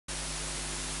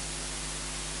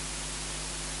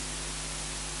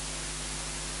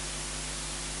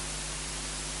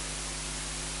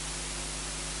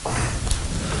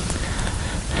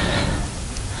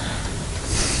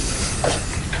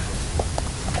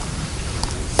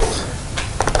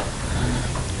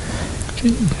Okay,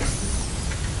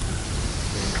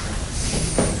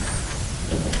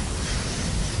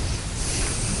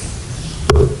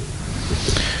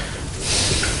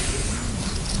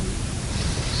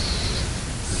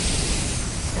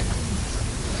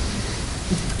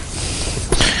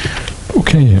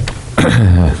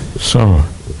 so,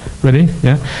 ready?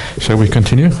 Yeah? Shall we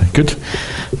continue? Good.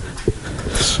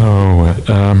 So,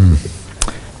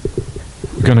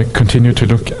 we're going to continue to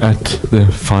look at the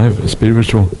 5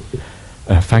 spiritual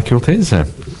faculties.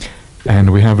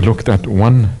 And we have looked at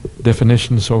one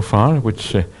definition so far,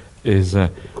 which is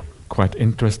quite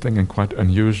interesting and quite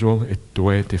unusual. The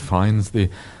way it defines the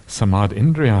samad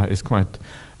indriya is quite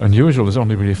unusual. It's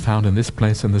only really found in this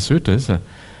place in the suttas.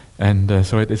 And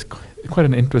so it is quite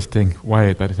an interesting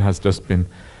way that it has just been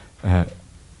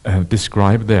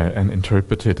described there and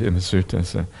interpreted in the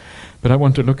suttas. But I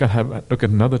want to look at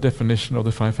another definition of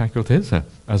the 5 faculties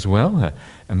as well.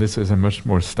 And this is a much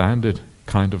more standard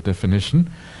kind of definition.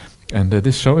 And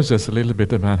this shows us a little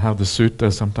bit about how the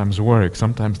suttas sometimes work.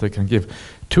 Sometimes they can give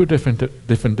 2 different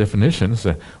definitions,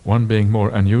 one being more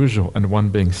unusual and one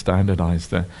being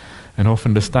standardized. And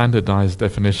often the standardized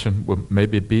definition will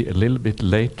maybe be a little bit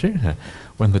later,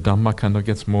 when the Dhamma kind of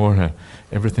gets more,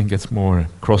 everything gets more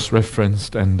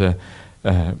cross-referenced, and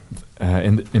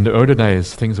in the early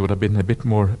days things would have been a bit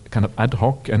more kind of ad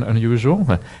hoc and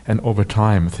unusual, and over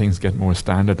time things get more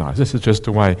standardized. This is just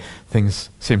the way things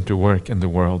seem to work in the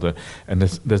world, and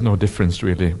there's no difference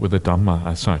really with the Dhamma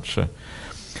as such.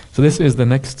 So this is the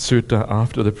next sutta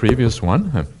after the previous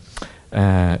one.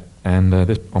 And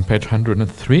this on page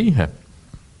 103,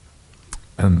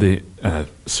 and the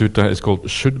sutta is called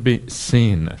 "Should Be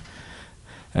Seen,"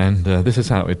 and this is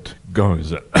how it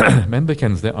goes.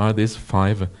 Mendicants, there are these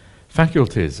 5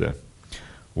 faculties.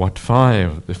 What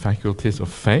 5? The faculties of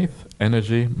faith,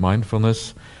 energy,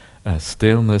 mindfulness,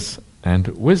 stillness, and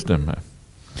wisdom.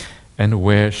 And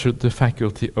where should the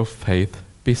faculty of faith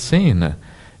be seen?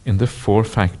 In the 4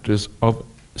 factors of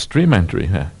stream entry.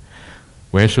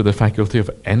 Where should the faculty of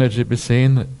energy be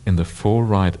seen? In the 4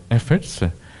 right efforts.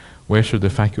 Where should the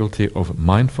faculty of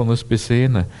mindfulness be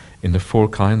seen? In the 4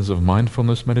 kinds of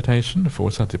mindfulness meditation, 4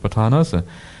 satipatthanas.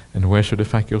 And where should the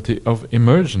faculty of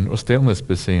immersion or stillness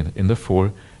be seen? In the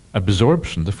 4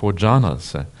 absorption, the 4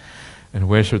 jhanas. And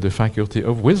where should the faculty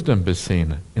of wisdom be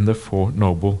seen? In the 4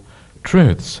 noble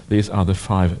truths. These are the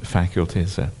 5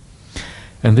 faculties.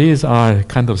 And these are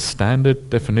kind of standard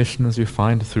definitions you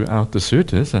find throughout the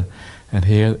suttas. And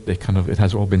here it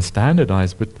has all been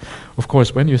standardized. But of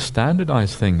course, when you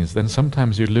standardize things, then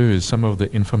sometimes you lose some of the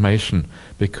information,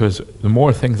 because the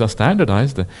more things are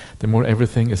standardized, the more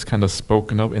everything is kind of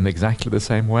spoken of in exactly the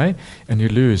same way, and you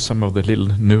lose some of the little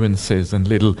nuances and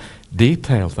little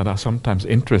details that are sometimes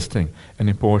interesting and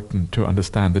important to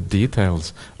understand the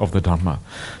details of the Dhamma.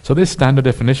 So this standard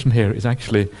definition here is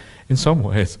actually, in some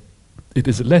ways, it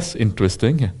is less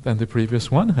interesting than the previous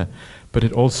one, but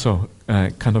it also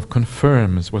kind of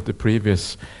confirms what the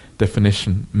previous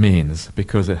definition means,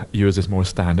 because it uses more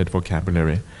standard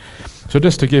vocabulary. So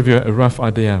just to give you a rough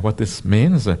idea what this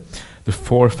means, the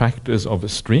 4 factors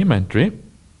of stream entry,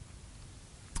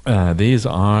 these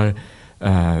are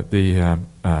the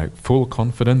full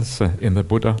confidence in the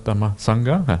Buddha, Dhamma,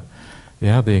 Sangha,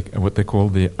 what they call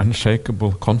the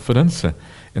unshakable confidence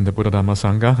in the Buddha, Dhamma,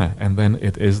 Sangha, and then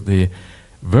it is the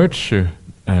virtue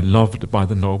loved by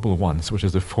the noble ones, which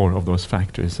is the 4 of those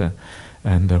factors.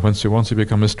 And once you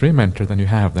become a stream enter, then you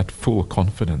have that full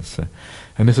confidence.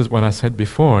 And this is what I said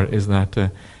before, is that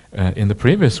in the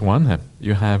previous one,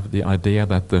 you have the idea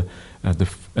that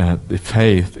the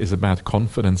faith is about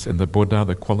confidence in the Buddha,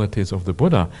 the qualities of the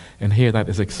Buddha, and here that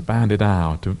is expanded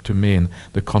out to mean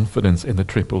the confidence in the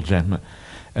triple gem.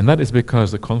 And that is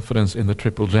because the confidence in the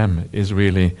triple gem is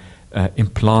really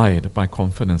implied by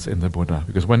confidence in the Buddha.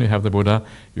 Because when you have the Buddha,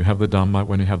 you have the Dhamma.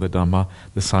 When you have the Dhamma,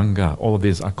 the Sangha. All of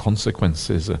these are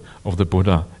consequences of the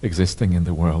Buddha existing in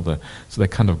the world. So they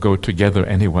kind of go together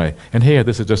anyway. And here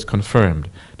this is just confirmed,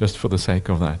 just for the sake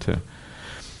of that.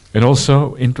 And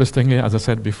also, interestingly, as I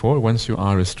said before, once you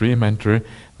are a stream enter,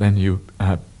 then your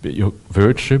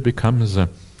virtue becomes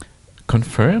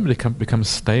confirmed, it becomes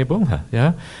stable.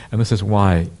 And this is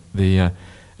why the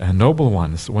noble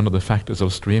ones, one of the factors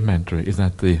of stream entry is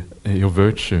that your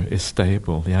virtue is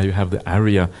stable. You have the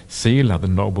Arya Sila, the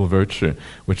noble virtue,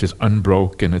 which is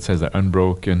unbroken. It says that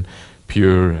unbroken,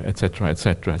 pure, etc.,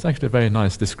 etc. It's actually a very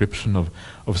nice description of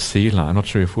Sila. I'm not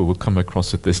sure if we will come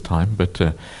across it this time, but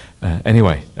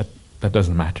anyway, that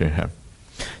doesn't matter.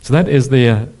 So that is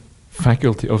the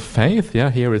faculty of faith.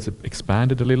 Here it's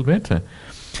expanded a little bit.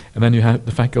 And then you have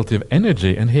the faculty of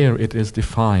energy, and here it is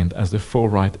defined as the 4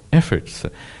 right efforts.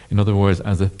 In other words,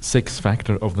 as the 6th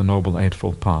factor of the Noble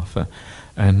Eightfold Path.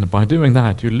 And by doing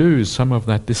that, you lose some of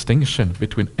that distinction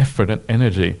between effort and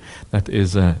energy that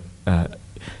is I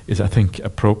think,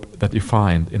 that you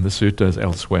find in the suttas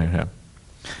elsewhere.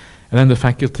 And then the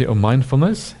faculty of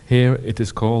mindfulness, here it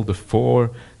is called the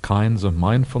 4 kinds of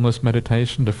mindfulness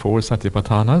meditation, the 4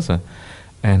 satipatthanas,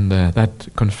 and that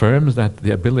confirms that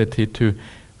the ability to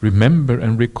remember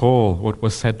and recall what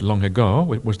was said long ago,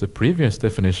 which was the previous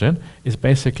definition, is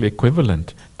basically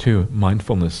equivalent to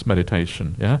mindfulness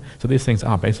meditation. Yeah, so these things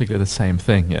are basically the same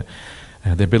thing. Yeah?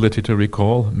 The ability to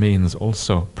recall means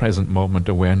also present moment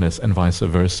awareness, and vice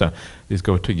versa. These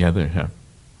go together. Yeah?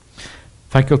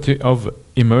 Faculty of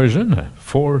immersion,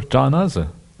 4 jhanas,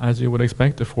 as you would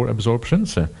expect, the 4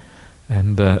 absorptions,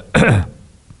 and that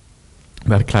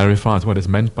clarifies what is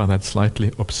meant by that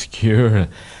slightly obscure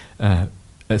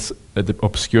the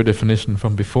obscure definition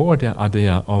from before, the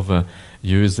idea of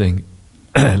using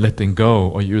letting go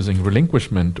or using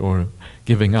relinquishment or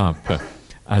giving up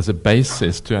as a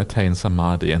basis to attain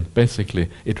samadhi. And basically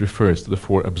it refers to the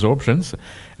 4 absorptions,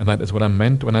 and that is what I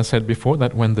meant when I said before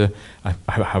that when I'm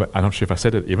not sure if I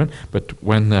said it even, but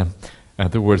when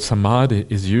the word samadhi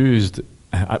is used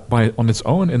on its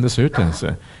own in the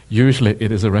suttas, usually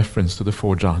it is a reference to the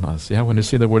 4 jhanas. Yeah? When you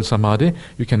see the word samadhi,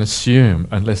 you can assume,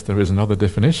 unless there is another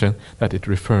definition, that it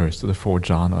refers to the 4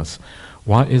 jhanas.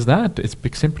 Why is that? It's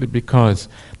simply because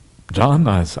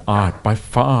jhanas are by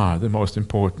far the most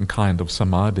important kind of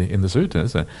samadhi in the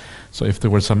suttas. So if the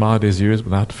word samadhi is used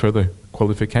without further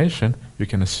qualification, you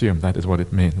can assume that is what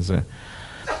it means.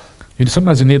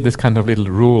 Sometimes you need this kind of little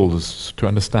rules to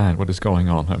understand what is going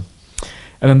on.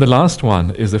 And then the last one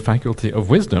is the faculty of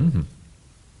wisdom.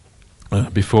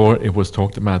 Before it was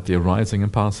talked about the arising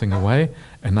and passing away,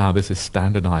 and now this is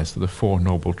standardized to the 4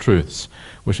 noble truths,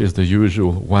 which is the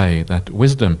usual way that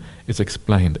wisdom is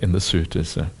explained in the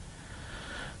suttas.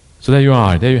 So there you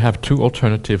are. There you have 2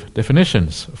 alternative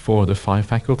definitions for the 5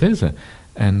 faculties,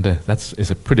 and that is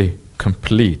a pretty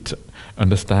complete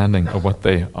understanding of what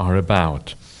they are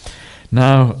about.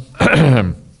 Now,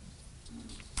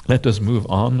 let us move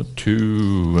on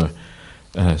to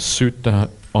Sutta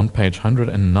on page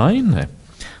 109.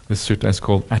 This sutta is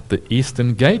called At the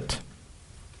Eastern Gate.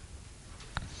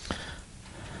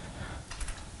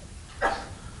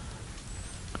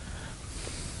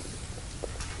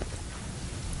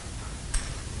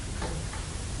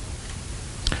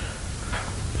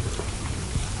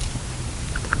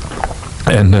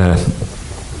 And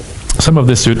some of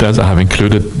the suttas I have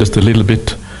included just a little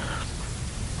bit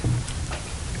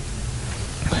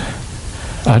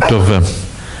out of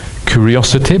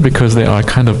curiosity, because they are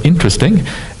kind of interesting.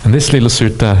 And this little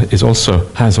sutta is also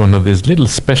has one of these little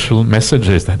special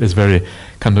messages that is very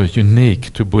kind of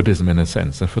unique to Buddhism in a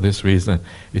sense, and for this reason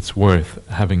it's worth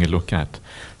having a look at.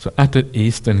 So, at the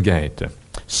Eastern Gate.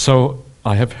 So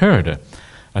I have heard,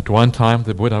 at one time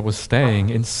the Buddha was staying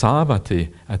in Savatthi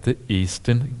at the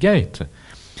Eastern Gate.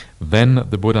 Then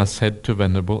the Buddha said to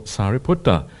Venerable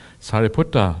Sariputta,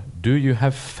 Sariputta, do you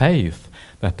have faith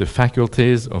that the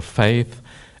faculties of faith,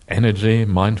 energy,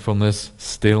 mindfulness,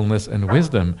 stillness, and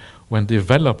wisdom, when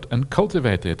developed and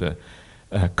cultivated,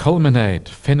 culminate,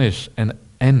 finish, and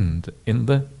end in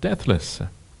the deathless?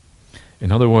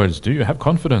 In other words, do you have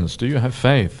confidence, do you have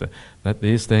faith that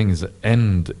these things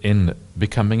end in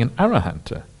becoming an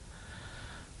arahant?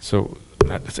 So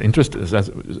that's interesting. That's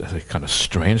a kind of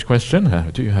strange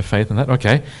question. Do you have faith in that?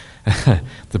 Okay.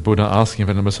 The Buddha asking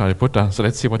Venerable Sariputta, so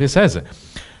let's see what he says.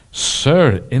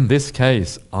 Sir, in this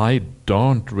case, I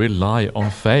don't rely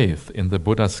on faith in the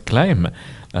Buddha's claim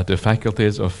that the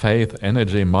faculties of faith,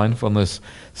 energy, mindfulness,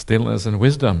 stillness, and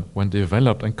wisdom, when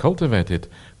developed and cultivated,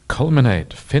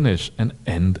 culminate, finish, and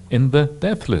end in the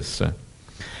deathless.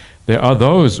 There are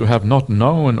those who have not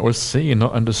known or seen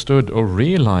or understood or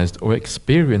realized or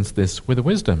experienced this with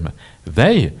wisdom.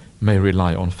 They may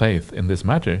rely on faith in this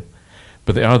matter.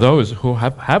 But there are those who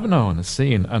have known,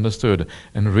 seen, understood,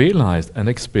 and realized and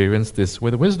experienced this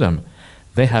with wisdom.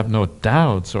 They have no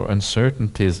doubts or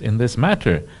uncertainties in this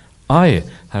matter. I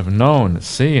have known,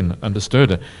 seen,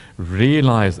 understood,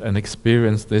 realized, and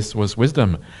experienced this with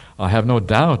wisdom. I have no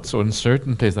doubts or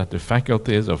uncertainties that the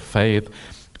faculties of faith,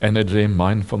 energy,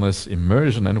 mindfulness,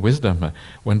 immersion, and wisdom,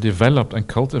 when developed and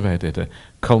cultivated,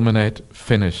 culminate,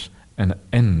 finish, and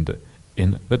end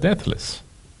in the deathless.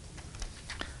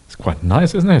 It's quite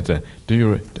nice, isn't it?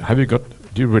 Do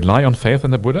you rely on faith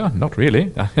in the Buddha? Not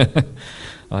really.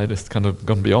 I just kind of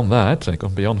gone beyond that,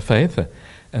 gone beyond faith.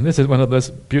 And this is one of those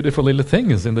beautiful little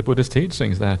things in the Buddhist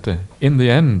teachings, that in the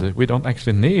end we don't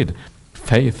actually need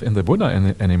faith in the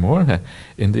Buddha anymore.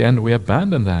 In the end, we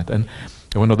abandon that. And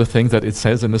one of the things that it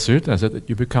says in the sutta is that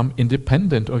you become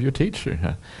independent of your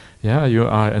teacher. Yeah, you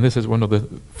are, and this is one of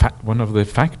the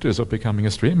factors of becoming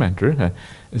a stream mentor,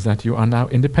 is that you are now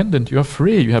independent. You are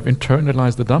free. You have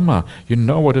internalized the Dhamma. You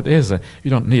know what it is.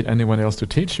 You don't need anyone else to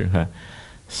teach you.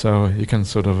 So you can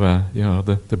sort of,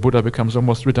 the Buddha becomes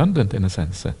almost redundant in a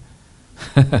sense.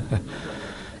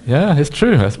 Yeah, it's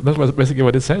true. That's basically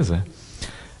what it says.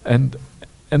 And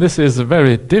this is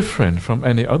very different from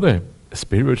any other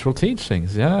spiritual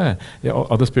teachings.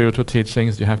 Other spiritual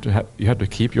teachings, you have to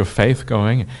keep your faith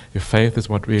going. Your faith is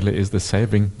what really is the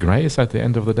saving grace at the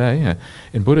end of the day.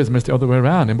 In Buddhism, it's the other way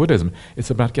around. In Buddhism, it's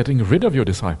about getting rid of your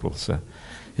disciples.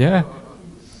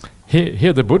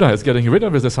 Here the Buddha is getting rid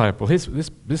of his disciple.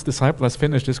 This disciple has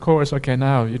finished his course. Okay,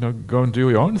 now go and do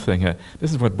your own thing.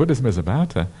 This is what Buddhism is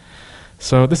about.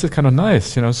 So this is kind of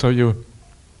nice.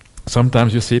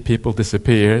 Sometimes you see people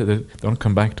disappear, they don't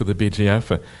come back to the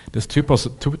BGF. There's two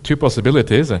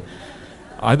possibilities.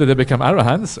 Either they become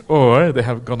arahants, or they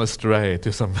have gone astray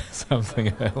to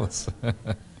something else.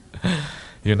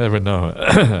 You never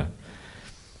know.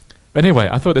 Anyway,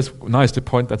 I thought it's nice to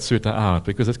point that sutta out,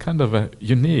 because it's kind of a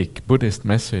unique Buddhist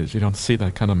message. You don't see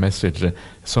that kind of message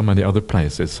so many other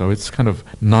places. So it's kind of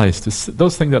nice to see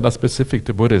those things that are specific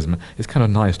to Buddhism. It's kind of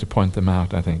nice to point them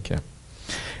out, I think.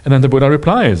 And then the Buddha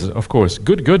replies, of course,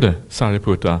 good,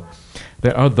 Sariputta.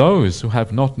 There are those who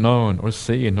have not known or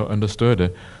seen or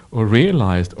understood or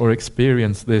realized or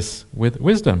experienced this with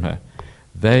wisdom.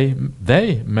 They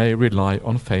may rely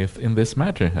on faith in this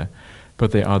matter.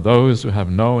 But there are those who have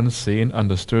known, seen,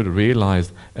 understood,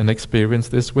 realized, and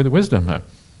experienced this with wisdom.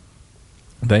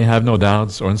 They have no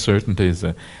doubts or uncertainties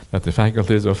that the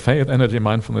faculties of faith, energy,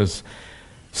 mindfulness,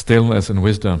 stillness, and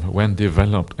wisdom, when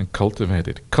developed and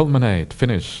cultivated, culminate,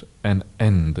 finish, and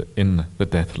end in the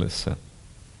deathless.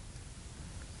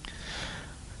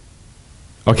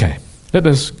 Okay, let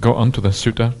us go on to the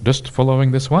sutta just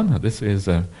following this one. This is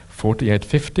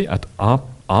 4850 at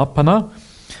Apana,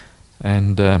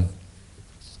 and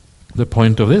the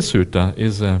point of this sutta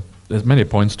is, there's many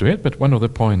points to it, but one of the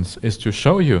points is to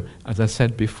show you, as I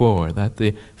said before, that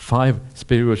the 5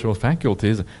 spiritual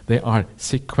faculties, they are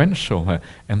sequential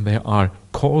and they are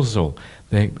causal.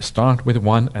 They start with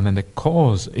one and then they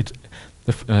cause it.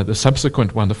 The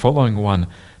subsequent one, the following one,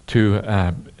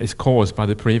 is caused by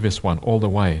the previous one all the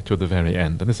way to the very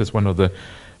end. And this is one of the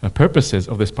purposes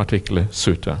of this particular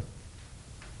sutta.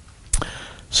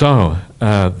 So,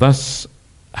 thus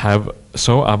have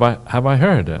I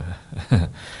heard.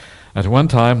 At one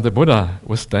time the Buddha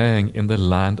was staying in the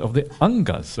land of the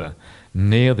Angas,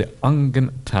 near the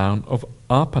Angan town of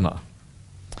Apana.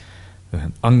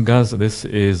 Angas, this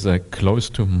is close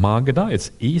to Magadha.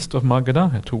 It's east of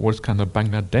Magadha, towards kind of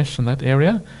Bangladesh in that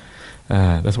area.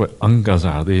 That's where Angas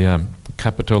are. The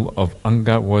capital of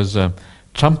Anga was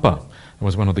Champa. It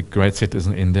was one of the great cities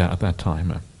in India at that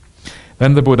time.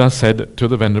 Then the Buddha said to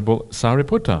the Venerable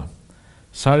Sariputta,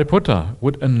 Sariputta,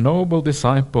 would a noble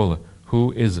disciple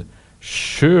who is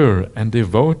sure and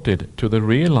devoted to the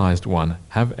realized one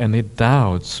have any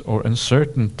doubts or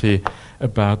uncertainty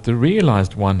about the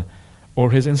realized one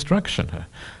or his instruction?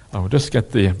 I will just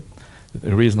get the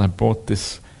reason I bought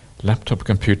this laptop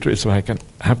computer is so I can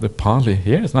have the Pali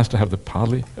here. It's nice to have the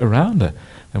Pali around,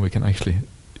 and we can actually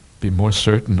be more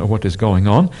certain of what is going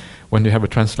on. When you have a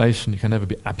translation, you can never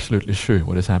be absolutely sure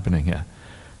what is happening here.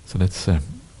 So let's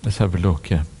have a look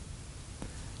here.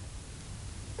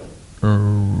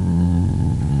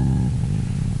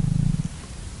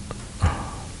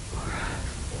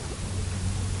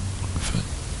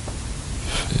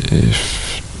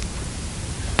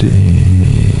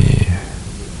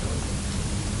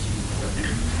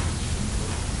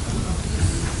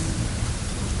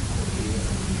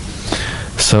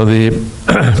 So the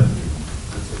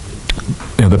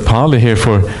the Pali here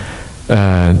for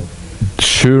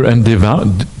sure and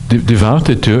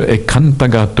devoted to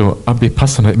ekantagato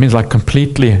abhipassana, it means like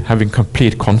completely having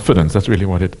complete confidence. That's really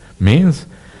what it means.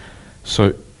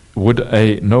 So would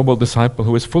a noble disciple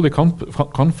who is fully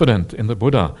confident in the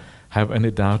Buddha have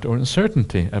any doubt or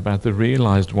uncertainty about the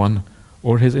realized one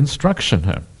or his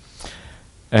instruction?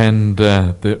 And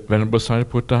the Venerable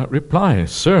Sariputta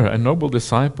replies, Sir, a noble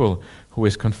disciple who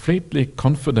is completely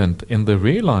confident in the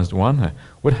realized one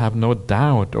would have no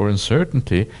doubt or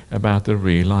uncertainty about the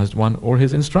realized one or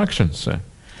his instructions.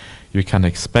 You can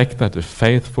expect that a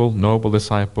faithful, noble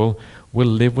disciple will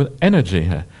live with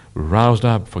energy, roused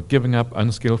up for giving up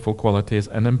unskillful qualities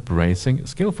and embracing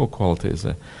skillful qualities.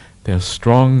 They are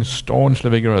strong, staunchly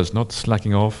vigorous, not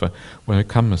slacking off when it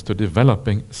comes to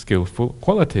developing skillful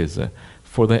qualities,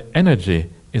 for their energy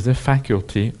is a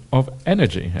faculty of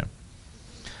energy.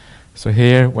 So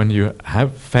here, when you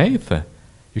have faith,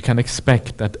 you can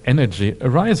expect that energy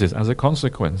arises as a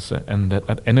consequence, and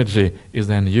that energy is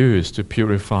then used to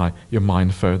purify your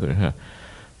mind further.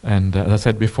 And as I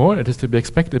said before, it is to be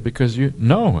expected because you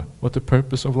know what the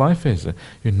purpose of life is.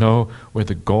 You know where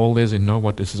the goal is, you know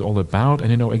what this is all about, and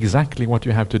you know exactly what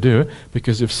you have to do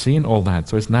because you've seen all that.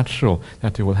 So it's natural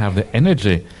that you will have the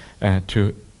energy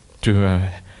to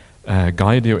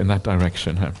guide you in that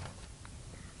direction.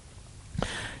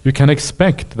 You can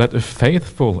expect that a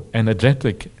faithful,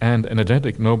 energetic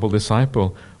noble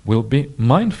disciple will be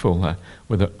mindful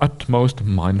with the utmost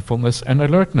mindfulness and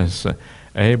alertness,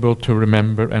 able to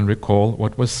remember and recall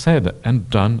what was said and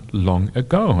done long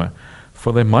ago.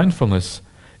 For their mindfulness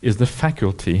is the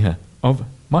faculty of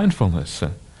mindfulness.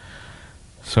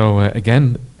 So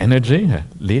again, energy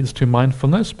leads to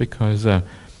mindfulness because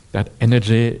that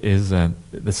energy is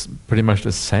pretty much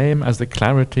the same as the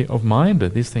clarity of mind.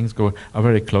 These things are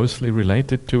very closely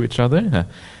related to each other.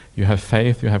 You have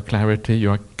faith, you have clarity,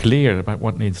 you are clear about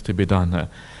what needs to be done.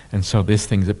 And so this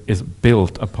thing is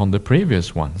built upon the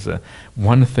previous ones,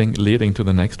 one thing leading to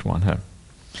the next one.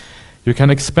 You can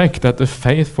expect that the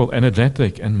faithful,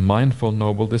 energetic, and mindful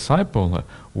noble disciple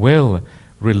will,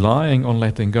 relying on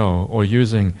letting go or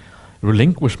using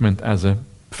relinquishment as a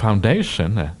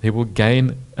foundation, he will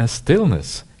gain a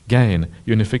stillness, gain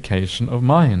unification of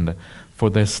mind. For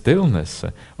their stillness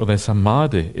or their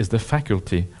samadhi is the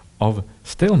faculty of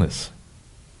stillness.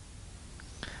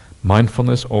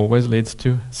 Mindfulness always leads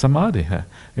to samadhi.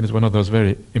 It is one of those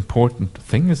very important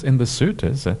things in the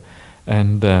suttas.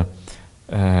 And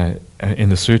in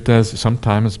the suttas,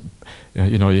 sometimes,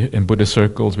 in Buddhist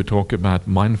circles, we talk about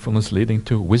mindfulness leading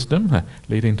to wisdom,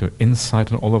 leading to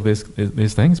insight and all of these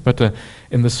things. But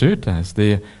in the suttas,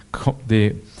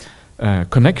 the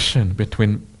connection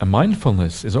between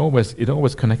mindfulness is always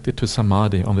connected to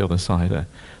samadhi on the other side.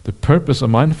 The purpose of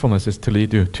mindfulness is to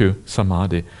lead you to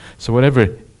samadhi. So whatever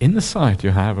insight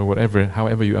you have, or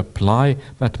however you apply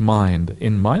that mind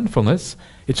in mindfulness,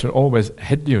 it should always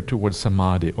head you towards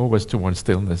samadhi, always towards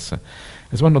stillness.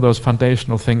 It's one of those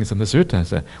foundational things in the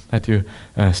suttas that you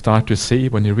start to see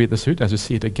when you read the suttas. You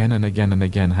see it again and again and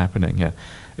again happening.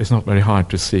 It's not very hard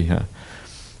to see.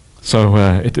 So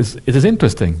it is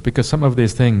interesting because some of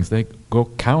these things, they go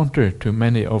counter to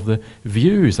many of the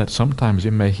views that sometimes you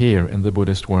may hear in the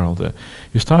Buddhist world.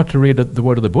 You start to read the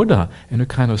word of the Buddha and you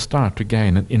kind of start to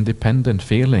gain an independent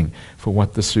feeling for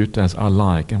what the suttas are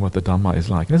like and what the Dhamma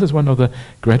is like. And this is one of the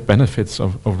great benefits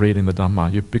of reading the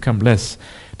Dhamma. You become less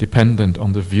dependent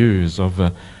on the views of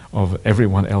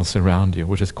everyone else around you,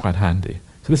 which is quite handy.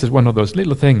 So this is one of those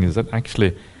little things that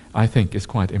actually I think is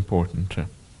quite important.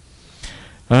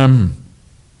 Then,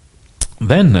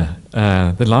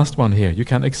 the last one here, you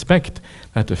can expect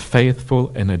that a faithful,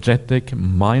 energetic,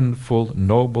 mindful,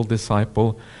 noble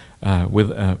disciple with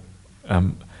a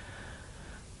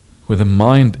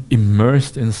mind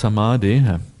immersed in samadhi,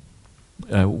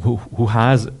 who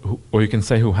has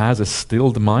a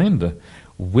stilled mind,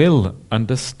 will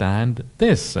understand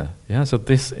this. So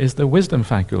this is the wisdom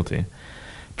faculty.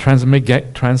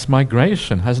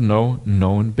 Transmigration has no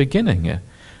known beginning.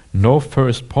 No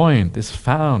first point is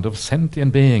found of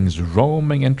sentient beings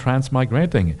roaming and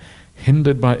transmigrating,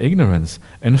 hindered by ignorance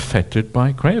and fettered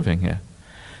by craving.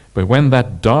 But when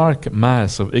that dark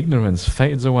mass of ignorance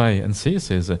fades away and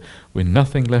ceases, with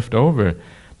nothing left over,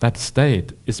 that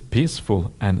state is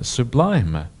peaceful and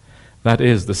sublime. That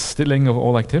is the stilling of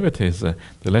all activities, the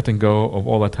letting go of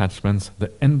all attachments,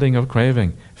 the ending of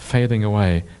craving, fading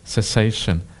away,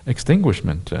 cessation,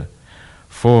 extinguishment.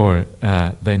 For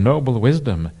their noble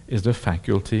wisdom is the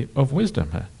faculty of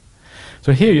wisdom.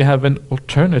 So here you have an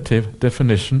alternative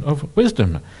definition of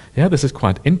wisdom. This is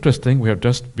quite interesting. We have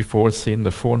just before seen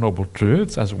the Four Noble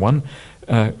Truths as one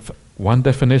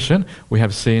definition. We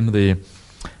have seen the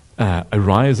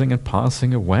arising and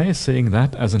passing away, seeing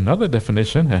that as another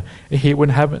definition. He would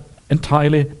have an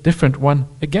entirely different one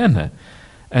again.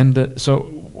 And so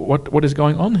what is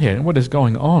going on here? And what is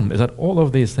going on is that all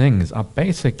of these things are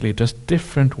basically just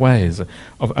different ways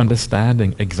of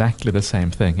understanding exactly the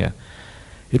same thing.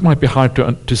 It might be hard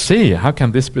to see, how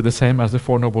can this be the same as the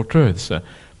Four Noble Truths?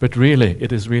 But really,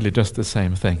 it is really just the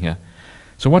same thing.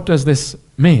 So what does this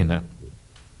mean?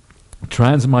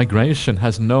 Transmigration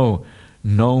has no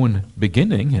known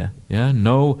beginning.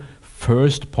 No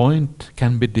first point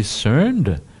can be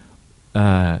discerned.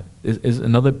 Is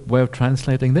another way of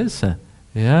translating this. Of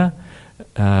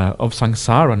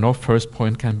samsara, no first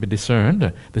point can be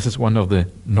discerned. This is one of the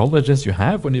knowledges you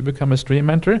have when you become a stream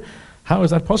enter. How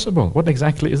is that possible? What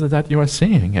exactly is it that you are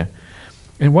seeing?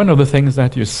 And one of the things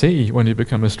that you see when you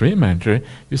become a stream entry,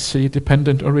 you see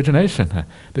dependent origination.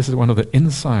 This is one of the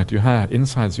insights you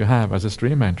have as a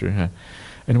stream entry.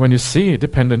 And when you see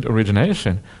dependent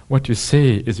origination, what you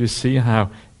see is you see how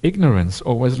ignorance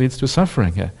always leads to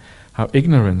suffering. How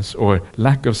ignorance or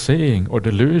lack of seeing or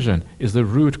delusion is the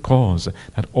root cause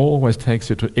that always takes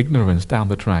you to ignorance down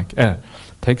the track,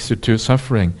 takes you to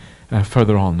suffering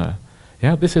further on.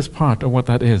 This is part of what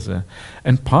that is.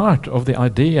 And part of the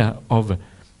idea of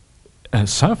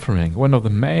suffering, one of the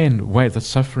main ways that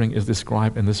suffering is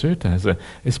described in the suttas,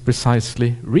 is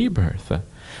precisely rebirth.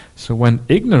 So when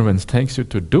ignorance takes you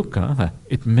to dukkha,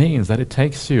 it means that it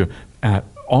takes you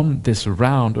on this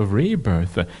round of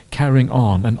rebirth, carrying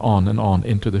on and on and on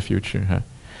into the future.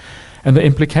 And the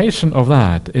implication of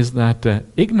that is that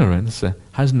ignorance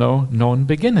has no known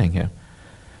beginning.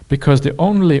 Because the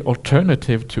only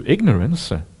alternative to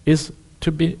ignorance is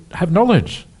to have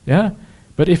knowledge.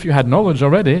 But if you had knowledge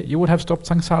already, you would have stopped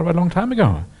samsara a long time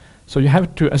ago. So you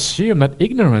have to assume that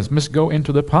ignorance must go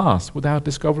into the past without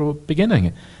discoverable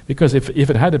beginning. Because if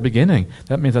it had a beginning,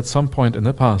 that means at some point in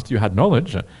the past you had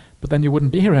knowledge, but then you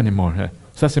wouldn't be here anymore.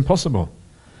 So that's impossible.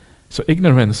 So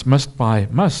ignorance must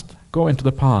go into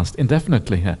the past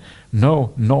indefinitely.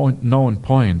 No known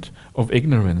point of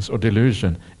ignorance or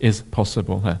delusion is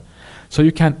possible. So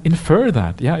you can infer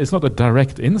that. It's not a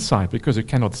direct insight because you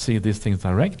cannot see these things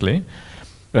directly.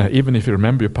 Even if you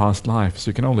remember your past lives,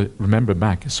 you can only remember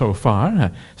back so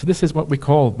far. So this is what we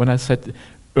call, when I said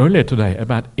earlier today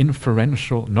about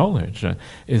inferential knowledge,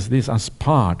 is this as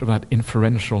part of that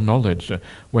inferential knowledge,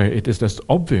 where it is just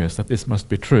obvious that this must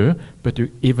be true, but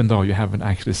even though you haven't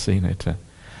actually seen it.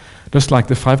 Just like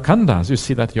the 5 khandhas, you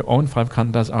see that your own 5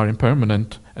 khandhas are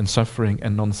impermanent and suffering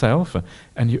and non-self,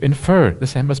 and you infer the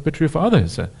same must be true for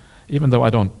others. Even though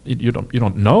you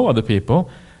don't know other people,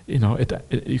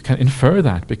 you can infer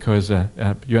that because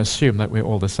you assume that we're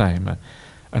all the same,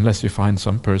 unless you find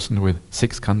some person with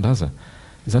 6 khandhas.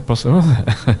 Is that possible?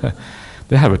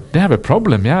 They have a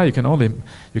problem. You can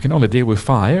only deal with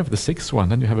 5. The 6th one,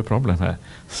 then you have a problem.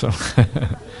 So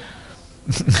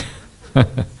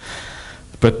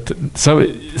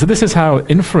this is how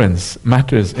inference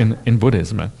matters in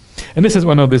Buddhism. And this is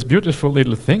one of these beautiful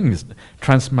little things.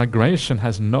 Transmigration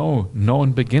has no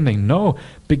known beginning. No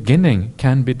beginning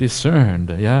can be discerned.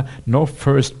 No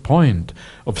first point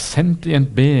of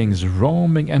sentient beings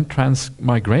roaming and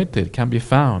transmigrated can be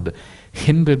found,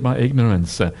 hindered by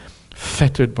ignorance,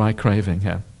 fettered by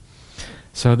craving.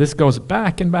 So this goes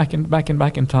back and back and back and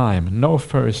back in time. No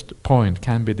first point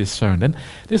can be discerned. And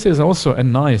this is also a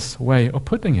nice way of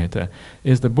putting it,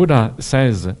 is the Buddha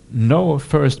says no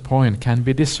first point can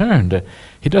be discerned.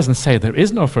 He doesn't say there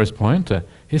is no first point.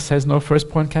 He says no first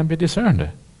point can be discerned.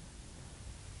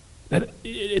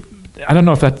 I don't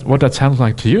know what that sounds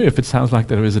like to you, if it sounds like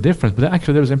there is a difference, but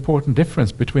actually there is an important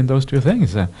difference between those two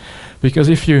things. Because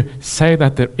if you say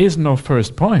that there is no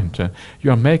first point,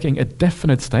 you are making a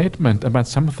definite statement about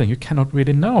something you cannot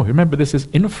really know. Remember, this is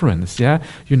inference, You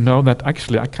know that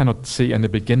actually I cannot see any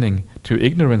beginning to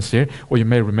ignorance here, or you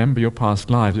may remember your past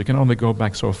lives. You can only go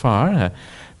back so far.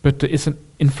 But it's an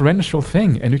inferential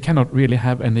thing, and you cannot really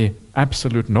have any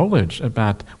absolute knowledge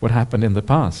about what happened in the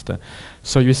past.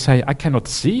 So you say, I cannot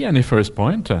see any first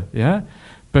point,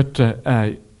 but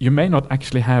you may not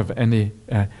actually have any,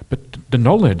 but the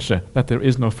knowledge that there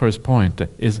is no first point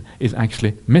is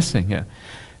actually missing.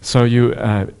 So you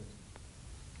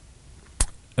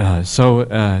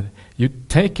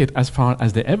take it as far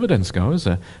as the evidence goes.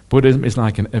 Buddhism is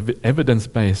like an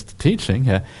evidence-based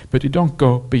teaching, but you don't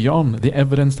go beyond the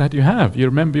evidence that you have. You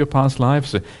remember your past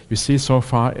lives, you see so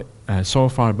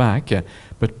far back,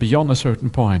 but beyond a certain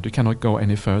point, you cannot go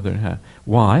any further.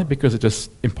 Why? Because it's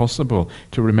just impossible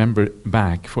to remember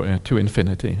back to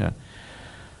infinity.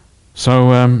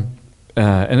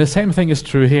 And the same thing is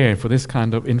true here for this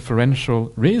kind of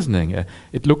inferential reasoning.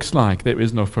 It looks like there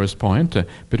is no first point,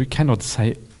 but you cannot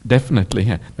say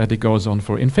definitely that it goes on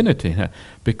for infinity,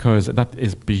 because that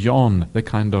is beyond the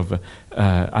kind of,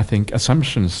 I think,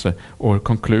 assumptions or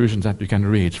conclusions that you can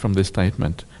reach from this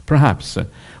statement. Perhaps,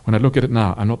 when I look at it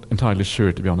now, I'm not entirely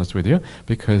sure, to be honest with you,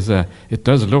 because it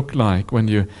does look like when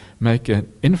you make an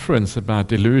inference about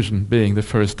delusion being the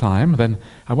first time, then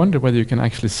I wonder whether you can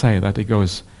actually say that it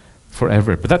goes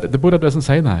forever. But the Buddha doesn't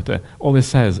say that. All he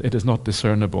says, it is not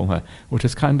discernible, which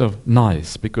is kind of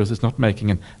nice, because it's not making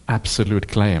an absolute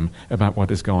claim about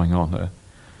what is going on.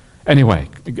 Anyway,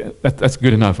 that's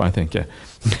good enough, I think.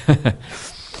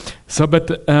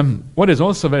 But what is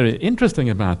also very interesting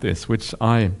about this, which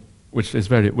I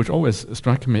which always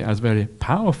struck me as very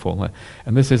powerful.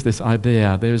 And this is this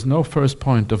idea: there is no first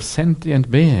point of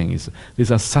sentient beings.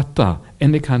 These are satta,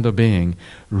 any kind of being,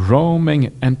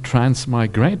 roaming and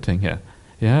transmigrating.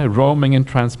 Roaming and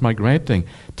transmigrating,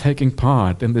 taking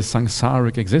part in this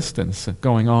samsaric existence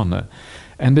going on.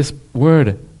 And this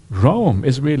word roam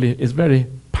is very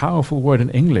powerful word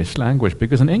in English language,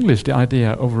 because in English the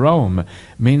idea of roam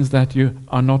means that you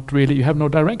have no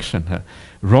direction.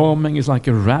 Roaming is like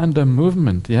a random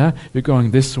movement, you're going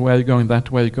this way, you're going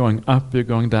that way, you're going up, you're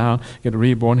going down, you get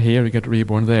reborn here, you get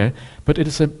reborn there. But it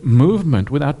is a movement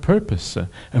without purpose,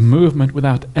 a movement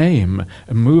without aim,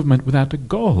 a movement without a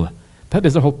goal. That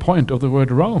is the whole point of the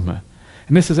word roam.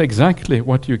 And this is exactly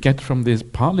what you get from these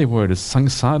Pali words,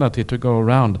 sangsarati, to go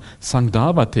around,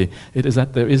 sangdavati. It is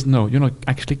that there is you're not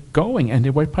actually going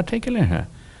anywhere particular.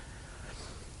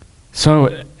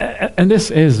 So, and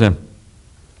this is,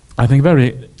 I think,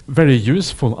 very, very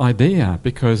useful idea,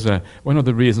 because one of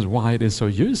the reasons why it is so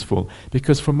useful,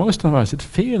 because for most of us it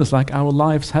feels like our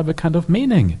lives have a kind of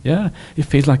meaning. It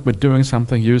feels like we're doing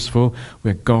something useful,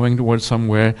 we're going towards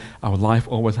somewhere. Our life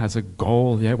always has a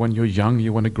goal. When you're young,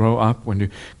 you want to grow up. When you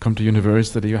come to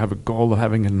university, you have a goal of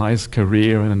having a nice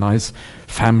career and a nice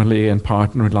family and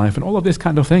partner in life and all of these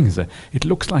kind of things. It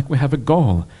looks like we have a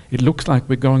goal. It looks like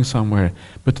we're going somewhere.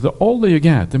 But the older you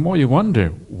get, the more you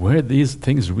wonder, were these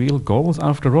things real goals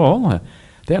after all?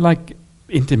 They're like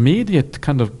intermediate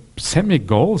kind of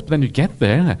semi-goals, but then you get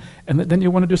there and then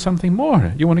you want to do something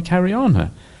more. You want to carry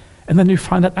on. And then you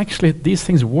find that actually these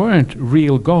things weren't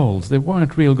real goals. They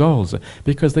weren't real goals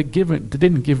because they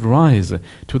didn't give rise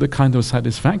to the kind of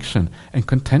satisfaction and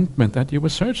contentment that you were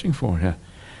searching for.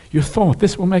 You thought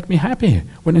this will make me happy,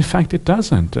 when in fact it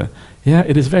doesn't.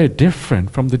 It is very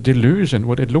different from the delusion,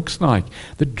 what it looks like.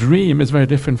 The dream is very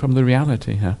different from the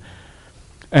reality.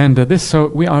 And so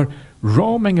we are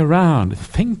roaming around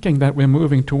thinking that we're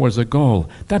moving towards a goal.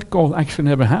 That goal actually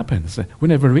never happens. We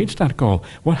never reach that goal.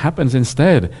 What happens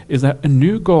instead is that a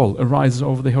new goal arises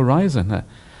over the horizon.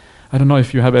 I don't know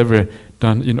if you have ever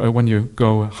done, when you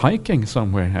go hiking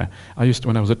somewhere.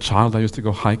 When I was a child, I used to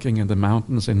go hiking in the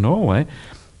mountains in Norway.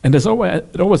 And there's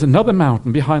always another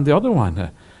mountain behind the other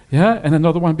one, and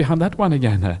another one behind that one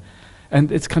again,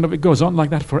 and it goes on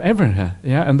like that forever,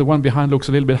 and the one behind looks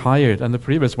a little bit higher than the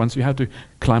previous one, so you have to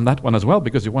climb that one as well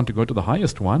because you want to go to the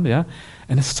highest one, and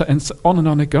it's on and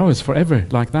on it goes forever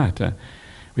like that.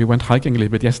 We went hiking a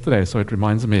little bit yesterday, so it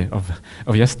reminds me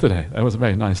of yesterday. It was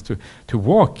very nice to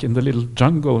walk in the little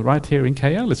jungle right here in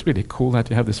KL. It's really cool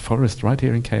that you have this forest right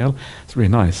here in KL. It's really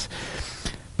nice,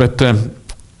 but.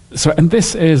 And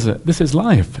this is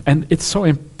life, and it's so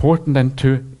important then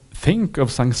to think of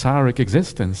samsaric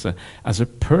existence as a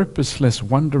purposeless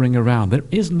wandering around. There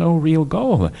is no real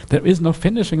goal. There is no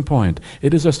finishing point.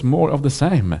 It is just more of the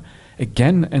same,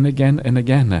 again and again and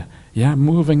again.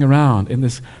 Moving around in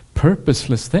this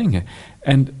purposeless thing,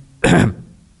 and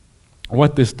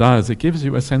what this does, it gives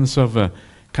you a sense of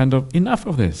kind of enough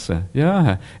of this, and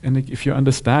if you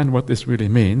understand what this really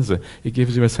means, it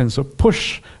gives you a sense of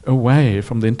push away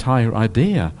from the entire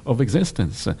idea of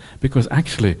existence, because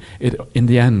actually, in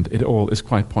the end, it all is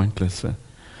quite pointless.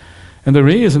 And the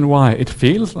reason why it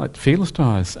feels to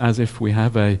us as if we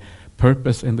have a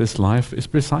purpose in this life is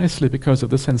precisely because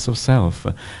of the sense of self.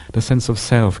 The sense of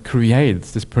self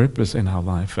creates this purpose in our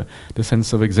life, the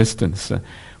sense of existence.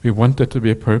 We want there to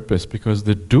be a purpose because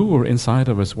the doer inside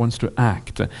of us wants to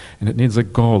act, and it needs a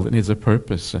goal, it needs a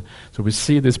purpose. So we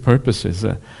see these purposes,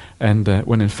 and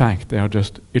when in fact they are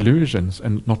just illusions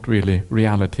and not really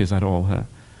realities at all.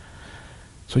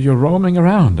 So you're roaming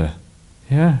around.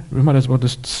 We might as well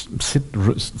just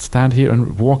stand here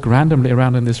and walk randomly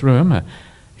around in this room.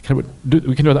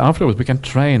 We can do it afterwards. We can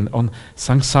train on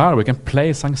samsara. We can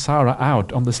play samsara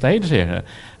out on the stage here.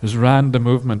 There's random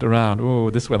movement around,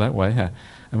 this way, that way.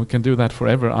 And we can do that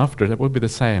forever after. That would be the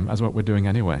same as what we're doing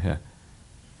anyway.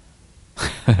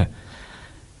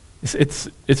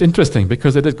 It's interesting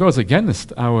because it goes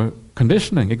against our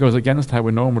conditioning. It goes against how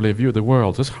we normally view the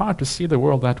world. So it's hard to see the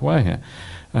world that way.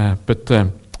 But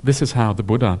this is how the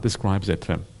Buddha describes it.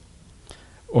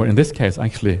 Or in this case,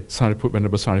 actually,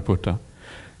 Venerable Sariputta.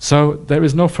 So there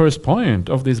is no first point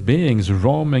of these beings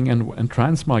roaming and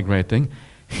transmigrating,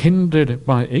 hindered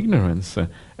by ignorance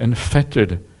and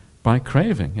fettered by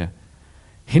craving.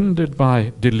 Hindered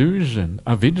by delusion.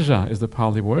 Avidya is the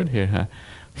Pali word here.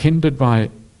 Hindered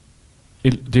by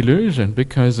delusion,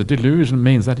 because delusion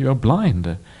means that you are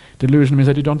blind. Delusion means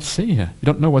that you don't see. You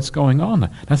don't know what's going on.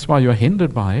 That's why you're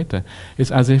hindered by it. It's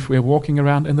as if we're walking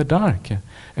around in the dark.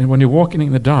 And when you're walking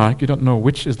in the dark, you don't know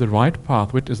which is the right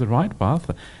path, which is the right path,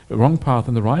 the wrong path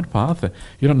and the right path.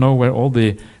 You don't know where all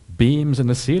the beams in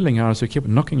the ceiling are, so you keep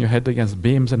knocking your head against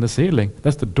beams in the ceiling.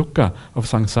 That's the dukkha of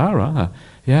samsara.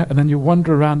 Yeah, and then you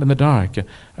wander around in the dark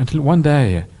until one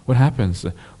day, what happens?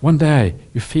 One day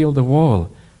you feel the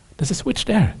wall. There's a switch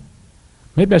there.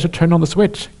 Maybe I should turn on the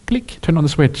switch. Click, turn on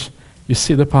the switch. You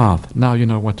see the path. Now you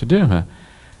know what to do.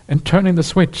 And turning the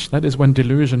switch, that is when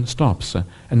delusion stops.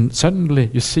 And suddenly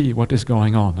you see what is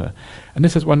going on. And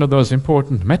this is one of those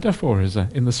important metaphors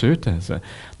in the suttas.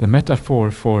 The metaphor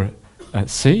for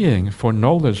seeing, for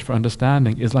knowledge, for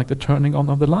understanding is like the turning on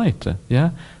of the light.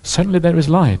 Yeah? Suddenly there is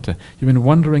light. You've been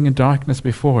wandering in darkness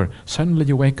before. Suddenly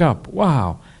you wake up.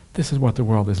 Wow, this is what the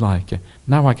world is like.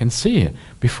 Now I can see.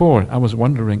 Before I was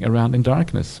wandering around in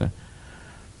darkness.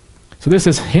 So this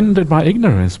is hindered by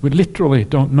ignorance. We literally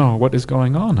don't know what is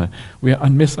going on. We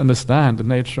misunderstand the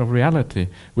nature of reality.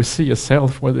 We see a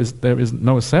self where there is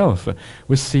no self.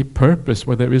 We see purpose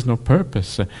where there is no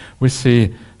purpose. We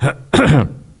see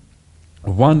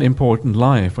one important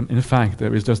life, when in fact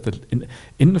there is just an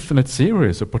infinite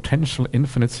series, a potential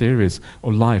infinite series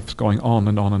of lives going on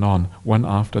and on and on, one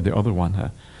after the other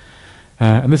one.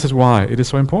 And this is why it is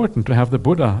so important to have the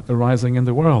Buddha arising in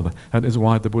the world. That is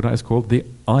why the Buddha is called the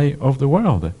eye of the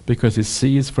world, because he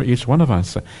sees for each one of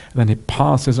us. And then he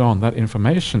passes on that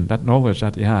information, that knowledge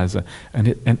that he has, and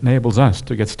it enables us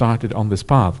to get started on this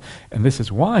path. And this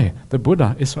is why the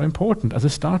Buddha is so important as a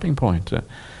starting point.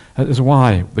 That is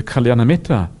why the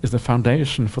Kalyanamitta is the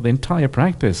foundation for the entire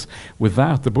practice.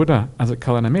 Without the Buddha as a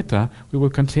Kalyanamitta, we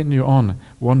will continue on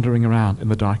wandering around in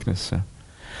the darkness.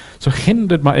 So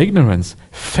hindered by ignorance,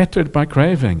 fettered by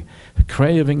craving.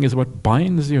 Craving is what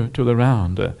binds you to the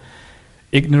round.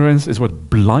 Ignorance is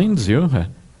what blinds you.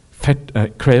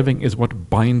 Craving is what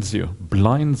binds you,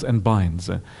 blinds and binds.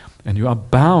 And you are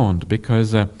bound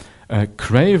because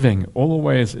craving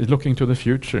always is looking to the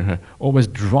future, always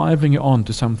driving you on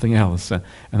to something else. And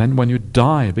then when you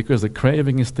die, because the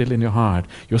craving is still in your heart,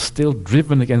 you're still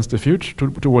driven against the future,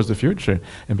 towards the future.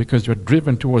 And because you're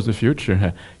driven towards the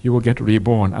future, you will get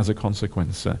reborn as a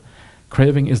consequence.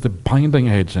 Craving is the binding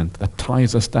agent that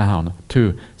ties us down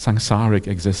to samsaric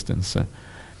existence.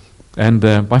 And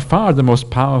by far the most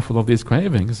powerful of these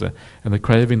cravings, and the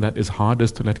craving that is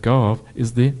hardest to let go of,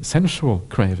 is the sensual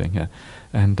craving.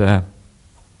 And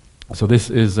so this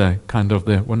is kind of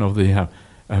one of the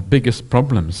biggest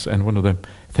problems, and one of the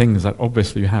things that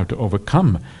obviously you have to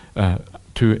overcome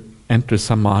to enter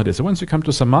samadhi. So once you come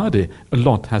to samadhi, a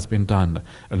lot has been done.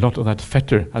 A lot of that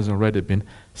fetter has already been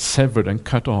severed and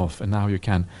cut off, and now you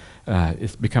can,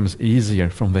 it becomes easier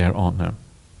from there on.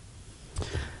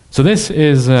 So this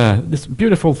is this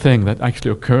beautiful thing that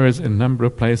actually occurs in a number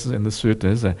of places in the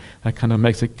suttas that kind of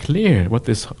makes it clear what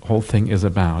this whole thing is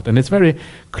about. And it's very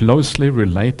closely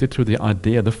related to the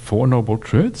idea, the Four Noble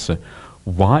Truths.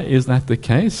 Why is that the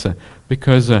case?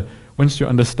 Because once you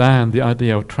understand the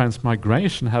idea of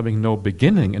transmigration having no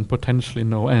beginning and potentially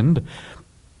no end,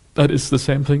 that is the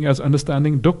same thing as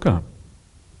understanding dukkha.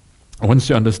 Once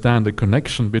you understand the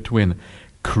connection between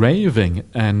craving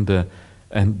and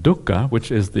dukkha,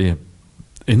 which is the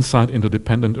insight into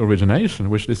dependent origination,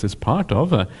 which this is part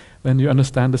of, then you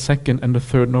understand the second and the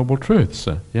third noble truths.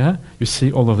 Yeah, you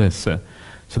see all of this.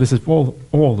 So this is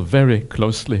all very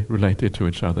closely related to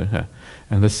each other.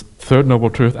 And this third noble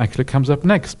truth actually comes up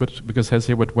next, but because it says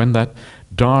here, but when that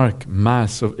dark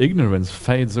mass of ignorance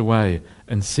fades away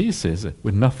and ceases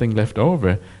with nothing left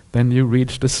over, then you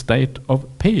reach the state of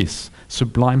peace,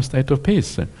 sublime state of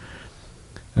peace.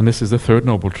 And this is the third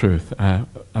noble truth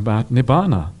about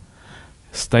nibbana,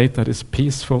 state that is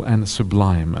peaceful and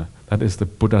sublime. That is the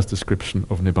Buddha's description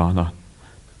of nibbana.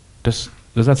 Does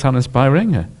that sound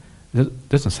inspiring? It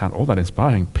doesn't sound all that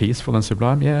inspiring. Peaceful and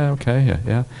sublime, yeah, okay,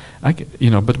 yeah.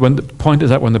 But when the point is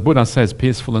that when the Buddha says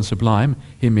peaceful and sublime,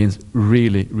 he means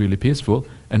really, really peaceful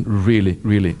and really,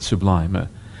 really sublime.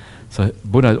 So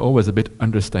Buddha is always a bit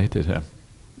understated here.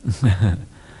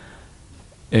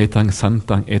 Etang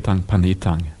santang, etang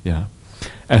panitang. Yeah.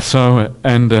 So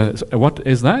what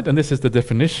is that? And this is the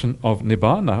definition of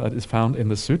nibbana that is found in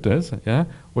the suttas. Yeah.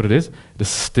 What it is? The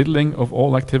stilling of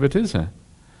all activities.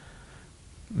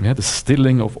 Yeah, the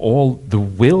stilling of all the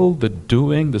will, the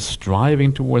doing, the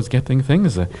striving towards getting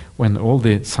things. When all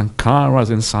the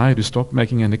sankharas inside, you stop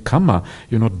making any kamma,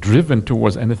 you're not driven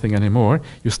towards anything anymore.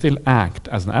 You still act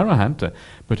as an arahant,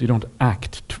 but you don't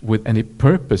act with any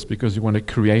purpose because you want to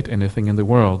create anything in the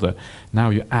world. Now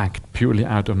you act purely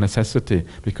out of necessity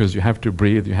because you have to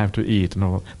breathe, you have to eat, and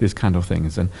all these kind of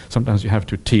things. And sometimes you have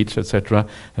to teach, etc.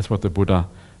 That's what the Buddha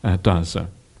does. So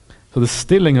the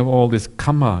stilling of all this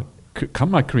kamma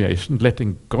karma creation,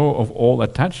 letting go of all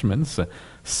attachments,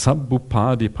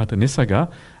 sabbupadi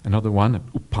patanisaga. Another one,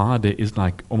 upadi, is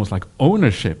like almost like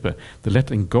ownership, the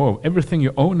letting go of everything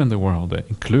you own in the world,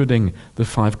 including the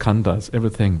 5 khandhas,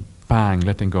 everything, bang,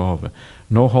 letting go of.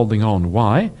 No holding on.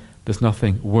 Why? There's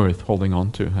nothing worth holding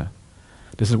on to.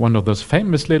 This is one of those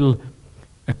famous little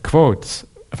quotes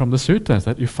from the suttas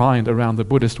that you find around the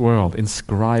Buddhist world,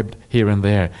 inscribed here and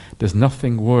there. There's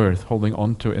nothing worth holding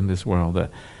on to in this world.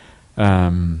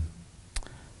 Sabbe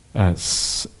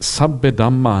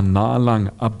dhamma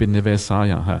nalang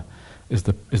abhinivesaya is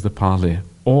the Pali.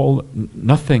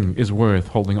 Nothing is worth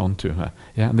holding on to.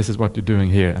 And this is what you're doing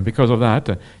here. And because of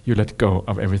that, you let go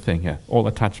of everything. All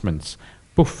attachments,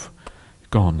 poof,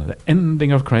 gone. The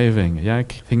ending of craving.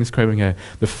 Things craving.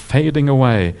 The fading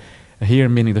away. Here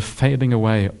meaning the fading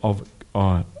away of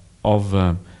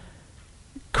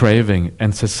craving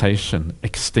and cessation,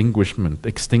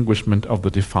 extinguishment of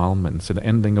the defilements, the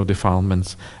ending of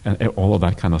defilements, and all of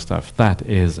that kind of stuff. That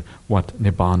is what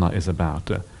Nibbana is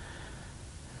about.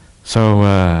 So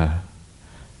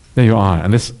there you are,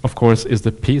 and this, of course, is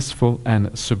the peaceful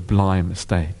and sublime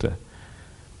state.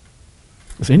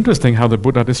 It's interesting how the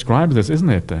Buddha describes this, isn't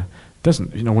it?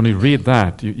 Doesn't, when you read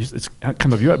that, it's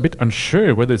kind of, you're a bit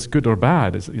unsure whether it's good or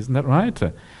bad. Isn't that right?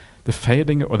 The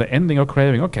fading or the ending of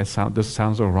craving, okay, this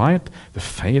sounds all right. The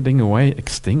fading away,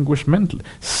 extinguishment,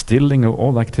 stilling of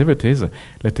all activities,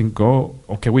 letting go.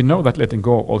 Okay, we know that letting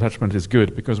go of all attachment is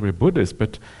good because we're Buddhists,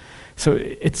 but so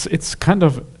it's kind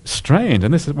of strange,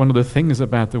 and this is one of the things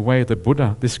about the way the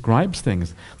Buddha describes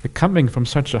things. They're coming from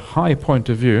such a high point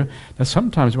of view that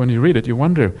sometimes when you read it, you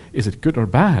wonder, is it good or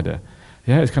bad?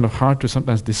 It's kind of hard to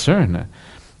sometimes discern.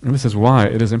 And this is why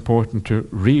it is important to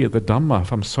read the Dhamma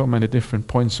from so many different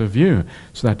points of view,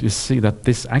 so that you see that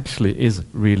this actually is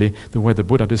really the way the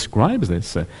Buddha describes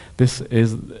this. This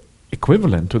is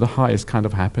equivalent to the highest kind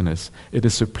of happiness. It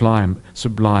is sublime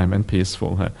and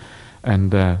peaceful.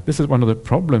 And this is one of the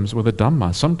problems with the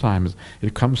Dhamma. Sometimes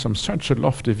it comes from such a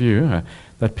lofty view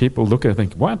that people look at it and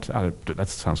think, what? That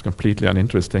sounds completely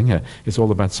uninteresting. It's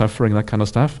all about suffering, that kind of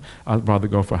stuff. I'd rather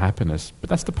go for happiness. But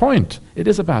that's the point. It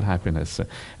is about happiness.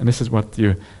 And this is what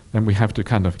then we have to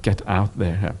kind of get out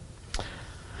there.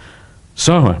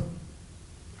 So,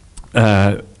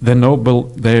 the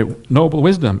noble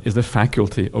wisdom is the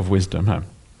faculty of wisdom.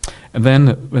 And then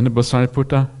when the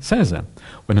Sariputta says,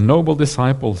 when a noble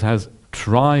disciple has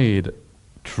tried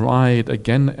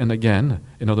again and again,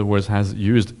 in other words, has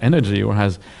used energy or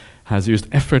has used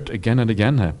effort again and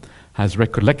again, has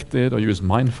recollected or used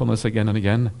mindfulness again and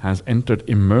again, has entered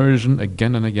immersion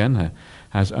again and again,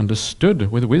 has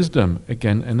understood with wisdom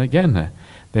again and again,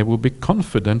 they will be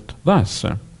confident thus.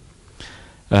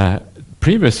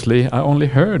 Previously, I only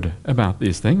heard about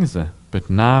these things, but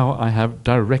now I have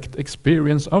direct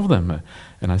experience of them,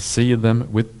 and I see them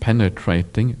with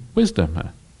penetrating wisdom.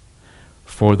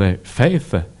 For the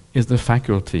faith is the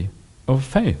faculty of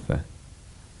faith.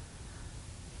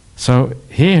 So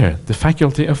here, the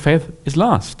faculty of faith is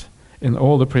last. In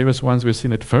all the previous ones we've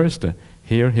seen it first.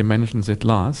 Here he mentions it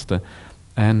last.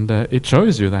 And it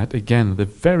shows you that, again, the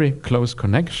very close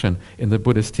connection in the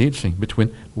Buddhist teaching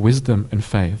between wisdom and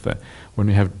faith. When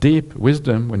you have deep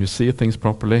wisdom, when you see things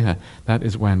properly, that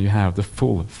is when you have the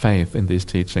full faith in these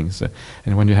teachings.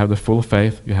 And when you have the full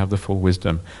faith, you have the full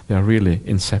wisdom. They are really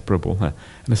inseparable. And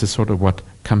this is sort of what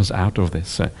comes out of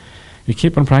this. You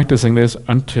keep on practicing this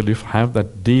until you have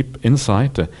that deep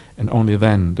insight, and only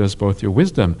then does both your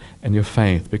wisdom and your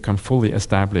faith become fully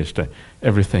established,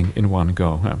 everything in one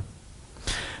go.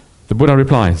 The Buddha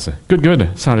replies, good,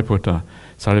 Sariputta.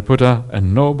 Sariputta, a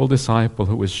noble disciple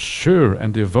who is sure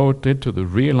and devoted to the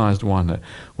realized one,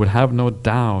 would have no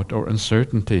doubt or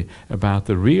uncertainty about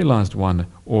the realized one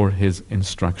or his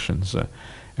instructions.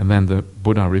 And then the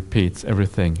Buddha repeats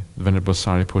everything Venerable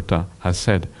Sariputta has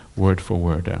said, word for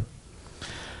word.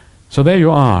 So there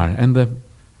you are, and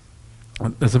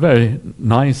there's a very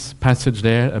nice passage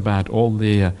there about all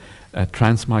the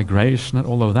transmigration and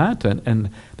all of that, and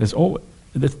there's all.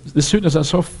 The suttas are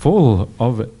so full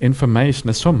of information.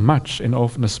 There's so much in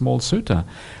often a small sutta.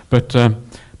 But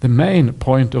the main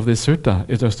point of this sutta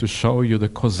is just to show you the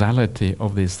causality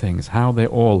of these things, how they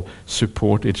all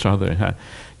support each other.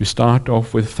 You start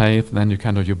off with faith, then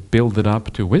you build it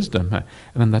up to wisdom, and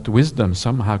then that wisdom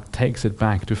somehow takes it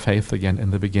back to faith again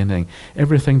in the beginning.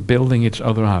 Everything building each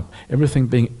other up, everything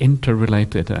being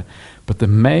interrelated. But the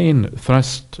main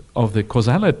thrust of the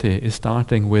causality is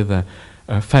starting with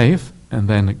faith, and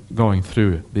then going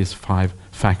through these 5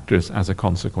 factors as a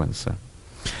consequence.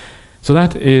 So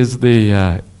that is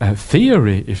the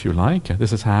theory, if you like.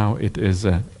 This is how it is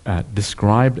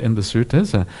described in the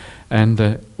suttas.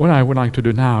 And what I would like to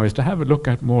do now is to have a look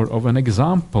at more of an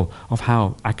example of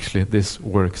how actually this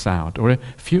works out, or a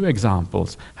few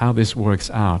examples how this works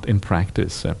out in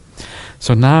practice.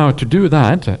 So now to do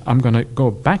that, I'm going to go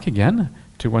back again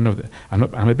to one of the...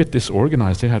 I'm a bit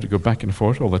disorganized here, I have to go back and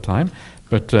forth all the time,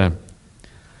 but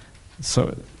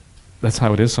so that's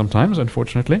how it is sometimes,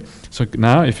 unfortunately. So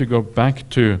now if you go back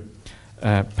to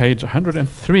page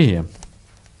 103,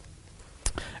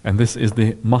 and this is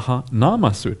the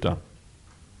Mahanama Sutta.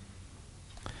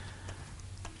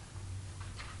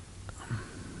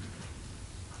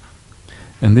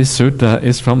 And this sutta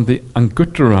is from the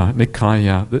Anguttara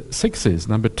Nikaya, the sixes,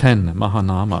 number 10,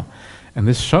 Mahanama. And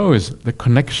this shows the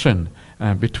connection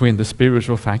between the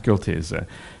spiritual faculties.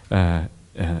 And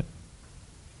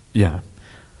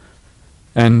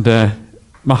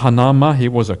Mahanama, he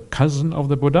was a cousin of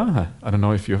the Buddha. I don't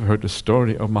know if you've heard the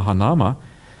story of Mahanama.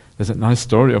 There's a nice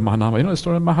story of Mahanama. You know the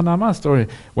story of Mahanama? Story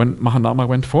when Mahanama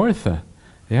went forth.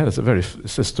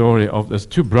 It's a story of, there's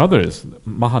two brothers,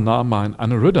 Mahanama and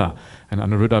Anuruddha. And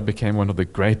Anuruddha became one of the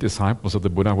great disciples of the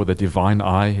Buddha with a divine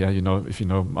eye. If you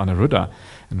know Anuruddha,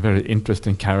 and very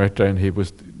interesting character. And he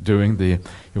was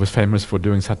famous for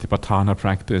doing satipatthana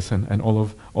practice and all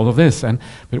of this.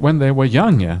 But when they were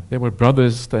young, they were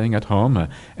brothers staying at home,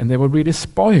 and they were really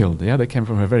spoiled. They came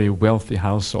from a very wealthy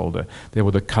household. They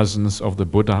were the cousins of the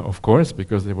Buddha, of course,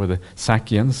 because they were the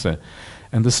Sakyans.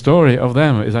 And the story of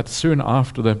them is that soon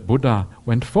after the Buddha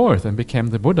went forth and became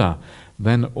the Buddha,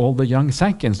 then all the young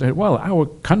Sakyans said, well, our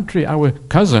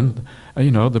cousin,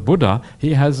 the Buddha,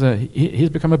 he's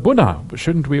become a Buddha.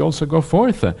 Shouldn't we also go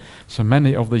forth? So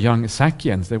many of the young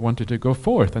Sakyans, they wanted to go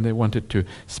forth, and they wanted to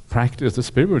practice the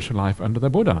spiritual life under the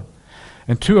Buddha.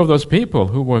 And two of those people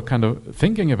who were kind of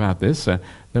thinking about this, there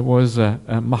was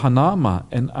Mahanama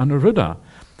and Anuruddha.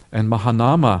 And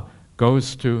Mahanama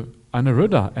goes to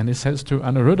Anuruddha, and he says to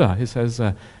Anuruddha, he says,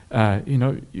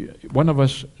 one of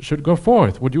us should go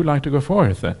forth. Would you like to go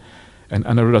forth? And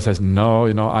Anuruddha says, no,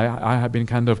 I have been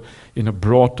kind of,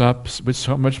 brought up with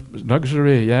so much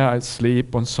luxury. Yeah, I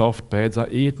sleep on soft beds, I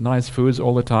eat nice foods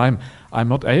all the time. I'm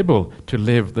not able to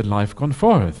live the life gone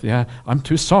forth. Yeah, I'm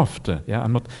too soft. Yeah,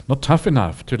 I'm not tough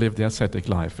enough to live the ascetic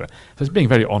life. So he's being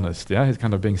very honest. Yeah, he's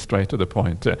kind of being straight to the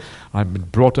point. I've been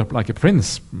brought up like a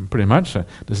prince, pretty much.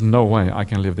 There's no way I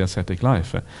can live the ascetic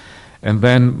life. And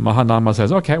then Mahanama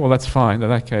says, okay, well, that's fine. In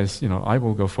that case, I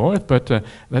will go forth, but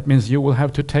that means you will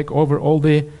have to take over all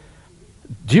the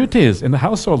duties in the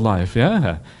household life,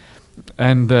 yeah?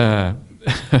 And the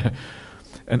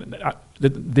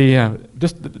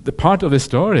part of the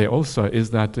story also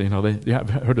is that, you have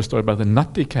heard the story about the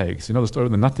nutty cakes. You know the story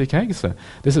of the nutty cakes?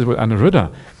 This is with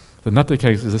Anuruddha. The nutty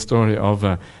cakes is a story of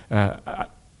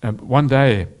one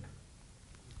day,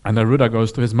 Anuruddha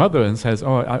goes to his mother and says,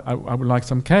 I would like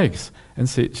some cakes. And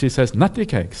she says, nutty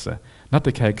cakes.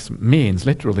 Nutty cakes means,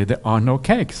 literally, there are no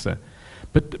cakes.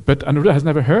 But Anuruddha has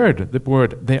never heard the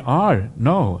word,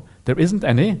 there isn't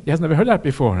any. He has never heard that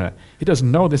before. He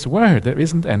doesn't know this word, there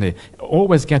isn't any.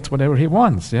 Always gets whatever he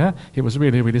wants, yeah? He was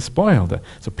really, really spoiled.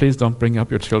 So please don't bring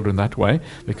up your children that way,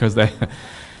 because they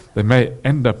may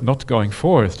end up not going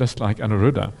forth, just like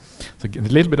Anuruddha. So a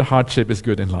little bit of hardship is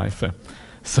good in life.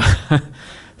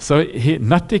 So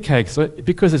nutty cakes,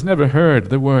 because he's never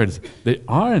heard the words, there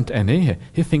aren't any,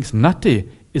 he thinks nutty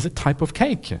is a type of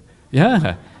cake.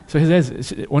 Yeah. So he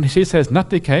says, when she says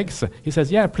nutty cakes, he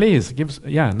says, yeah, please,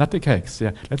 nutty cakes.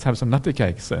 Yeah, let's have some nutty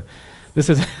cakes. This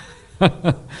is...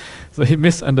 So he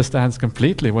misunderstands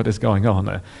completely what is going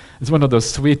on. It's one of those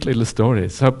sweet little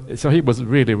stories. So he was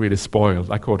really, really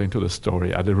spoiled, according to the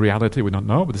story. The reality we don't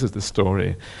know, but this is the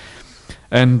story.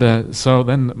 And so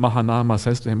then Mahanama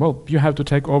says to him, well, you have to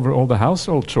take over all the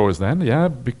household chores then. Yeah,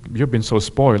 you've been so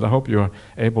spoiled. I hope you're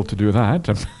able to do that.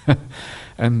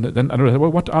 And then Anuruddha said,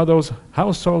 well, what are those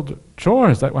household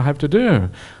chores that I have to do?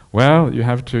 Well, you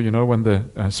have to, when the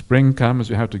spring comes,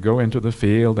 you have to go into the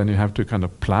field and you have to kind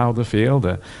of plow the field.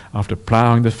 After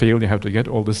plowing the field, you have to get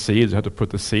all the seeds. You have to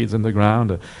put the seeds in the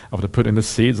ground. After putting the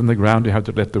seeds in the ground, you have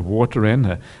to let the water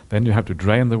in. Then you have to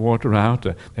drain the water out.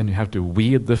 Then you have to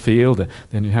weed the field.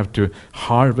 Then you have to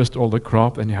harvest all the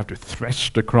crop. Then you have to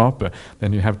thresh the crop.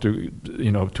 Then you have to,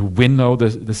 to winnow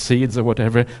the seeds or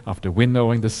whatever. After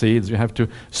winnowing the seeds, you have to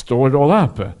store it all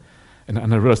up. And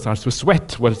Anuruddha starts to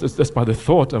sweat just by the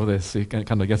thought of this. He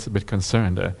kind of gets a bit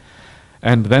concerned.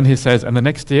 And then he says, and the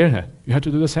next year, you have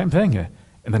to do the same thing.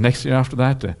 And the next year after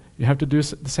that, you have to do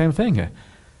the same thing.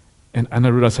 And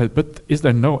Anuruddha said, but is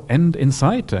there no end in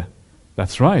sight?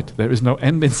 That's right, there is no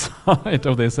end in sight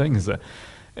of these things.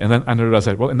 And then Anuruddha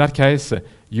said, well, in that case,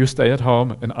 you stay at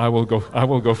home and I will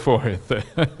go forth.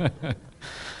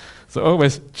 So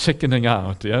always chickening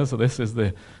out, yeah? So this is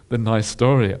the nice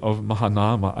story of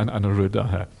Mahanama and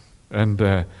Anuruddha.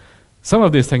 And some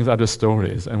of these things are just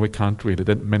stories, and we can't really,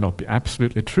 they may not be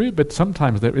absolutely true, but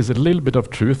sometimes there is a little bit of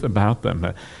truth about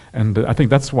them. And I think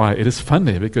that's why it is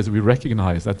funny, because we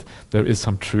recognize that there is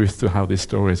some truth to how these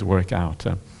stories work out.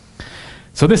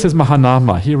 So this is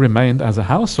Mahanama. He remained as a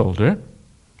householder.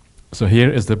 So here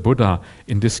is the Buddha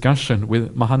in discussion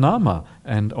with Mahanama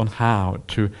and on how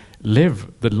to live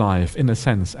the life, in a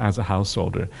sense, as a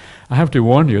householder. I have to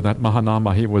warn you that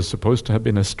Mahanama, he was supposed to have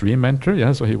been a stream enter,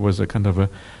 yeah, so he was a kind of a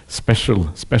special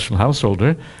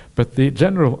householder, but the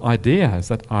general ideas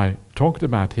that I talked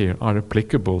about here are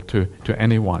applicable to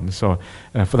anyone, so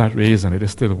for that reason it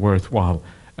is still worthwhile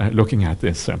looking at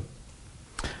this.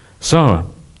 So,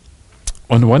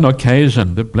 on one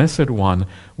occasion, the Blessed One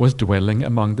was dwelling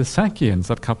among the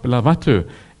Sakyans at Kapilavatthu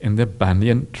in the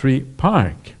banyan tree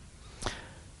park.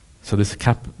 So this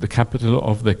the capital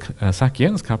of the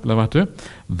Sakyans, Kapilavatthu.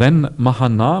 Then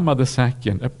Mahanama the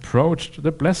Sakyan approached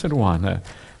the Blessed One,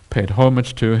 paid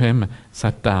homage to him,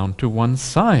 sat down to one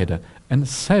side, and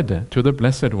said to the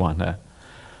Blessed One,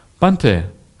 Bhante,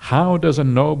 how does a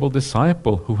noble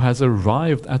disciple who has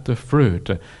arrived at the fruit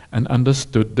and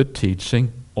understood the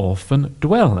teaching often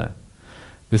dwell?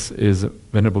 This is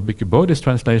Venerable Bhikkhu Bodhi's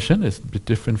translation. It's a bit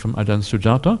different from Ajahn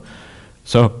Sujata.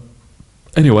 So,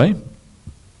 anyway,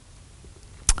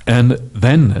 and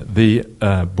then the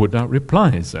Buddha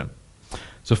replies.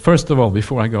 So first of all,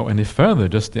 before I go any further,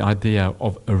 just the idea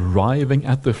of arriving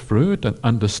at the fruit and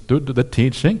understood the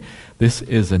teaching. This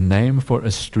is a name for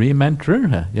a stream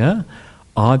enterer, yeah?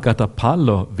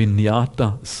 Agatapalo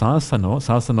vinyata sasano.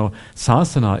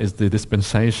 Sasana is the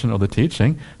dispensation of the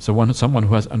teaching. So someone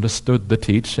who has understood the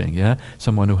teaching, yeah,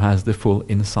 someone who has the full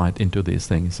insight into these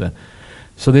things.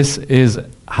 So this is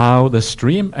how the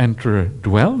stream enterer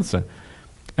dwells.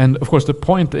 And of course the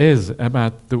point is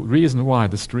about the reason why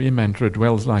the stream enterer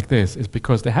dwells like this is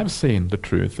because they have seen the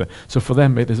truth. So for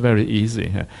them it is very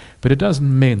easy. But it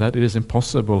doesn't mean that it is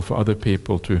impossible for other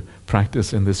people to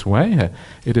practice in this way.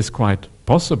 It is quite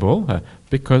possible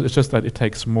because it's just that it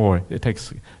takes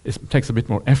a bit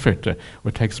more effort, or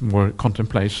it takes more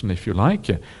contemplation, if you like,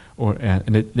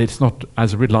 and it's not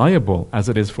as reliable as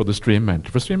it is for the stream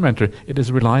enterer. For stream enterer, it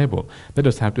is reliable. They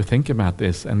just have to think about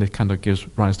this, and it kind of gives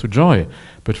rise to joy.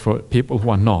 But for people who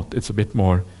are not, it's a bit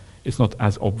more. It's not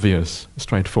as obvious,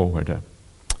 straightforward.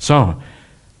 So,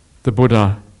 the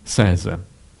Buddha says,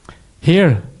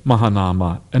 here,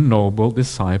 Mahanama, a noble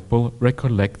disciple,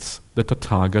 recollects the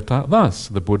Tathagata thus,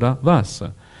 the Buddha thus.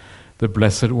 The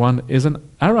Blessed One is an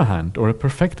arahant, or a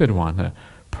perfected one,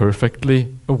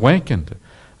 perfectly awakened,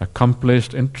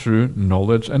 accomplished in true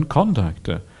knowledge and conduct,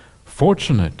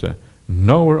 fortunate,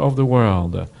 knower of the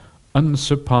world,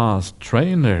 unsurpassed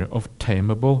trainer of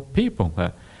tameable people,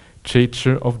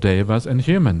 teacher of devas and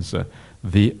humans,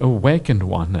 the awakened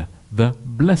one, the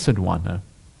Blessed One.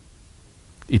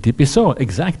 Iti piso,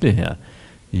 exactly here.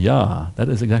 Yeah, that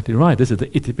is exactly right. This is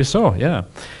the iti piso, yeah.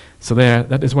 So there,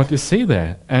 that is what you see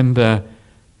there. And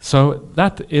so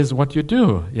that is what you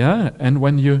do, yeah. And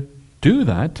when you do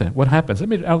that, what happens?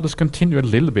 I'll just continue a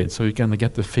little bit so you can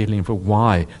get the feeling for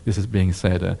why this is being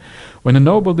said. When a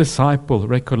noble disciple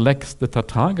recollects the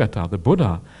Tathagata, the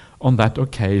Buddha, on that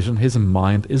occasion his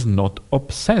mind is not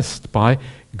obsessed by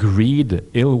greed,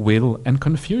 ill will, and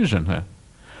confusion.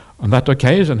 On that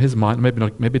occasion, his mind,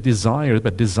 maybe desire,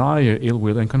 but desire, ill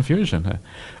will, and confusion.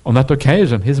 On that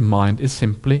occasion, his mind is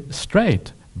simply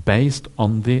straight, based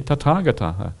on the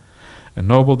Tathagata. A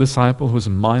noble disciple whose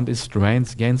mind is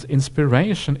straight gains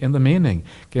inspiration in the meaning,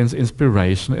 gains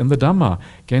inspiration in the Dhamma,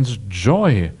 gains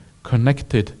joy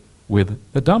connected with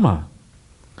the Dhamma.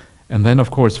 And then,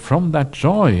 of course, from that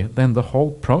joy, then the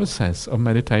whole process of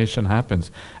meditation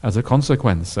happens as a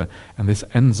consequence, and this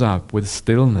ends up with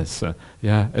stillness.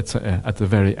 It's at the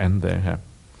very end there.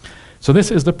 So this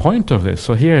is the point of this.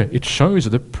 So here it shows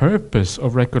the purpose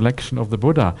of recollection of the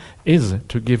Buddha is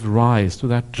to give rise to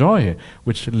that joy,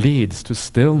 which leads to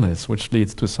stillness, which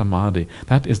leads to samadhi.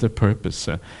 That is the purpose.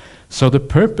 So the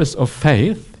purpose of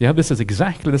faith, this is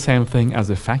exactly the same thing as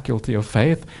the faculty of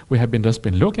faith we have just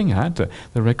been looking at,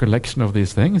 the recollection of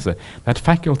these things. That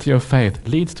faculty of faith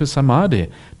leads to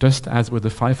samadhi, just as with the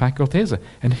 5 faculties.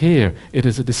 And here it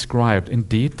is described in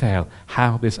detail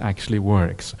how this actually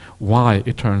works, why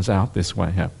it turns out this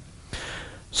way.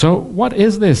 So what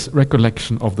is this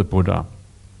recollection of the Buddha?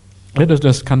 Let us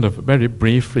just kind of very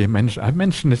briefly mention, I've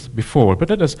mentioned this before, but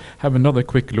let us have another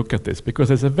quick look at this, because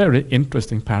it's a very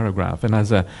interesting paragraph. And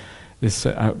as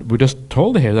we just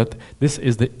told here that this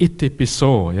is the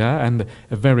itipiso, yeah, and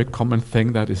a very common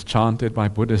thing that is chanted by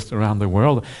Buddhists around the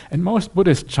world. And most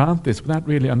Buddhists chant this without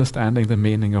really understanding the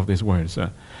meaning of these words.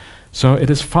 So it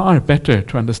is far better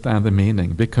to understand the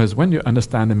meaning, because when you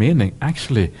understand the meaning,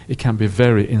 actually it can be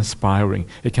very inspiring.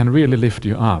 It can really lift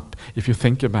you up if you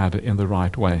think about it in the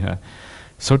right way.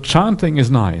 So chanting is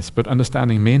nice, but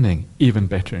understanding meaning even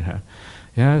better.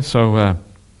 Yeah. So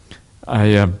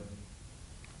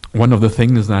one of the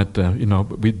things that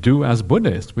we do as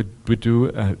Buddhists, we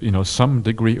do some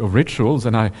degree of rituals,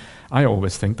 and I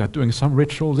always think that doing some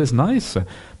rituals is nice,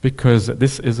 because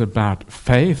this is about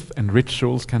faith, and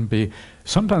rituals can be,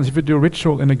 sometimes if you do a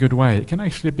ritual in a good way, it can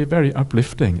actually be very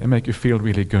uplifting and make you feel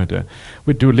really good.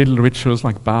 We do little rituals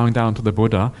like bowing down to the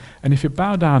Buddha, and if you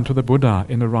bow down to the Buddha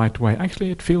in the right way, actually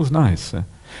it feels nice.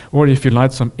 Or if you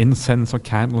light some incense or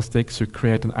candlesticks, you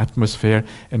create an atmosphere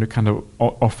and you kind of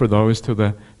offer those to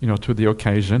the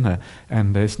occasion.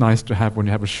 And it's nice to have, when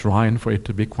you have a shrine, for it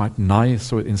to be quite nice,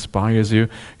 so it inspires you.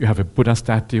 You have a Buddha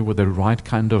statue with the right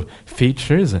kind of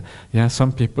features. Yeah,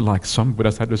 some people like some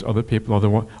Buddha statues, other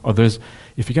people others.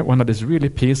 If you get one that is really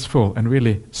peaceful and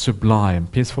really sublime,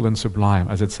 peaceful and sublime,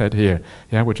 as it said here,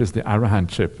 yeah, which is the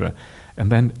arahantship. And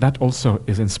then that also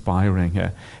is inspiring.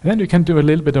 And then you can do a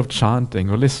little bit of chanting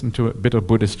or listen to a bit of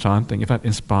Buddhist chanting if that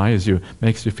inspires you,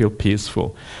 makes you feel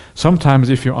peaceful. Sometimes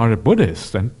if you are a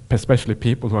Buddhist, and especially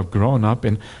people who have grown up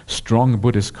in strong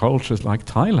Buddhist cultures like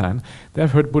Thailand, they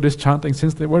have heard Buddhist chanting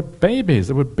since they were babies.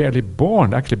 They were barely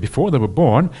born. Actually, before they were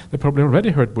born, they probably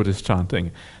already heard Buddhist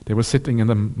chanting. They were sitting in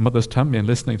the mother's tummy and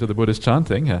listening to the Buddhist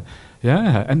chanting.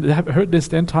 And they have heard this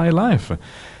their entire life.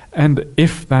 And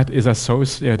if that is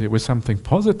associated with something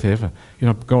positive,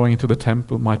 going to the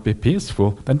temple might be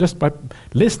peaceful, then just by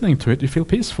listening to it, you feel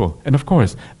peaceful. And of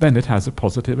course, then it has a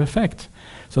positive effect.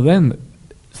 So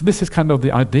this is kind of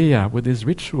the idea with these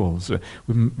rituals.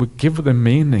 We give them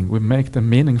meaning, we make them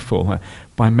meaningful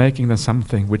by making them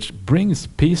something which brings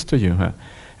peace to you.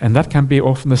 And that can be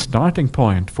often the starting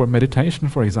point for meditation,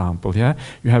 for example. Yeah,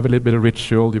 you have a little bit of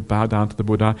ritual, you bow down to the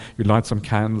Buddha, you light some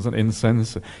candles and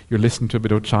incense, you listen to a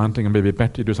bit of chanting, and maybe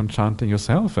better you do some chanting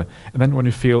yourself. And then when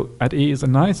you feel at ease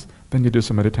and nice, then you do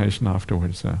some meditation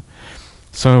afterwards.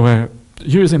 So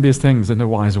using these things in a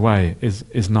wise way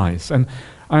is nice. And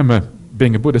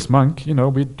being a Buddhist monk, we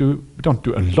don't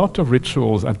do a lot of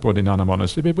rituals at Bodhinyana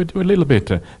Monastery, but we do a little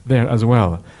bit there as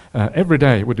well. Every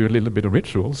day we do a little bit of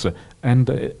rituals, and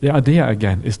the idea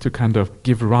again is to kind of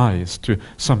give rise to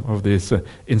some of this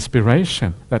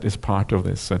inspiration that is part of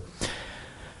this.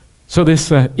 So this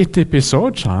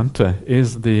Itipiso chant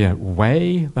is the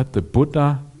way that the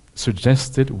Buddha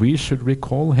suggested we should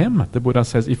recall him. The Buddha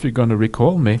says, if you're going to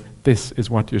recall me, this is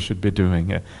what you should be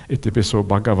doing. Itipiso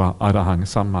bhagava arahang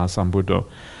samma sambuddho.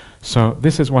 So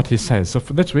this is what he says. So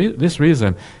for this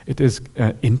reason, it is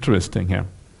interesting here.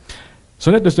 So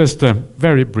let us just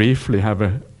very briefly have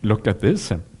a look at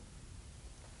this.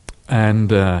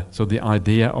 And so the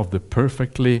idea of the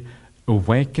perfectly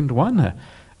awakened one.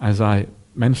 As I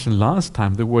mentioned last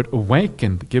time, the word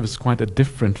awakened gives quite a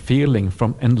different feeling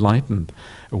from enlightened.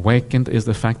 Awakened is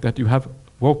the fact that you have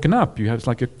woken up. It's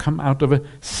like you come out of a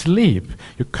sleep.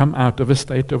 You come out of a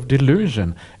state of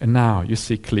delusion, and now you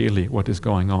see clearly what is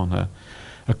going on.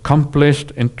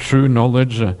 Accomplished in true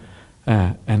knowledge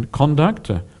and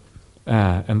conduct.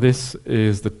 And this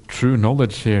is the true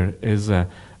knowledge here, is the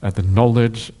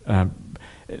knowledge.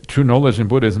 True knowledge in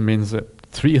Buddhism means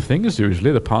three things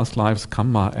usually: the past lives,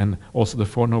 karma, and also the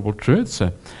Four Noble Truths.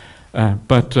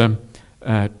 But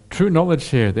true knowledge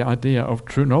here, the idea of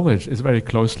true knowledge, is very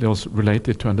closely also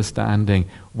related to understanding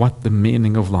what the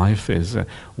meaning of life is,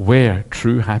 where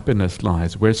true happiness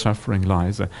lies, where suffering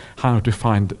lies, how to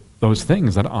find those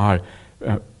things that are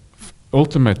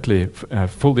ultimately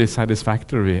fully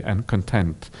satisfactory and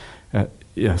content.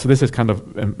 So this is kind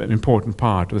of an important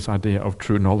part of this idea of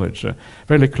true knowledge,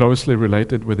 very closely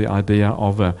related with the idea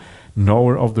of a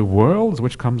knower of the world,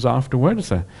 which comes afterwards.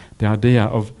 The idea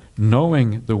of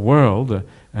knowing the world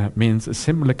means a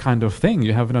similar kind of thing.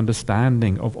 You have an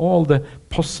understanding of all the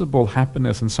possible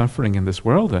happiness and suffering in this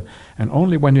world, and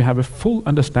only when you have a full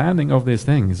understanding of these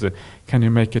things can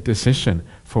you make a decision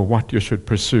for what you should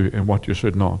pursue and what you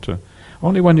should not.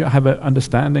 Only when you have an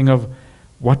understanding of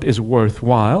what is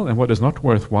worthwhile and what is not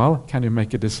worthwhile can you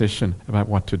make a decision about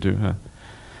what to do.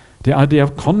 The idea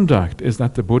of conduct is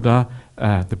that the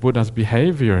Buddha's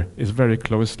behavior is very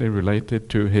closely related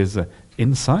to his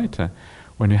insight.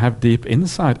 When you have deep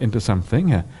insight into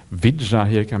something, vidya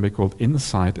here can be called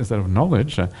insight instead of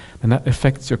knowledge, then that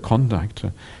affects your conduct.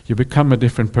 You become a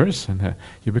different person.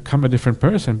 You become a different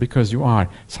person because you are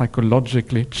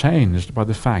psychologically changed by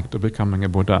the fact of becoming a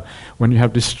Buddha. When you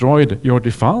have destroyed your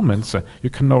defilements, you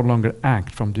can no longer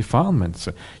act from defilements.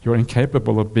 You're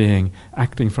incapable of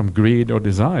acting from greed or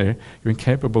desire. You're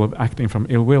incapable of acting from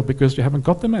ill will because you haven't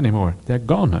got them anymore. They're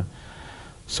gone.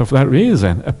 So for that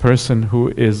reason, a person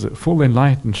who is fully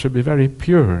enlightened should be very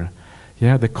pure.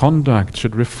 Yeah, the conduct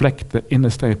should reflect the inner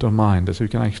state of mind, so you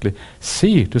can actually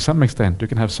see, to some extent, you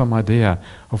can have some idea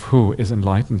of who is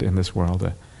enlightened in this world.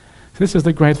 So this is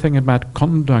the great thing about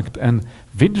conduct and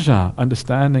vidya,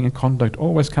 understanding and conduct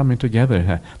always coming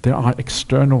together. There are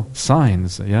external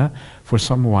signs, for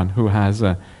someone who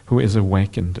is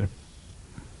awakened.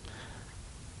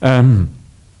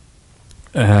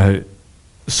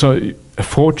 So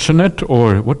fortunate,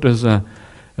 or what does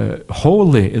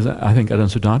holy is, I think, Ajahn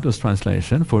Sudatta's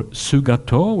translation for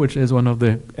Sugato, which is one of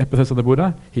the epithets of the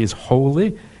Buddha. He is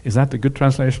holy. Is that a good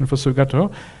translation for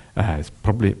Sugato? It's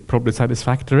probably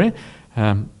satisfactory.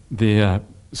 The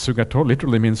Sugato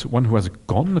literally means one who has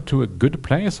gone to a good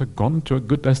place or gone to a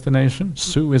good destination.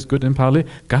 Su is good in Pali.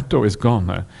 Gato is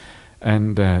gone.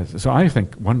 And so I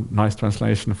think one nice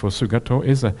translation for Sugato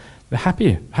is the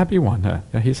happy one.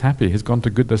 He's happy. He's gone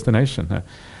to good destination.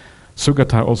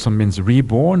 Sugata also means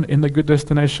reborn in the good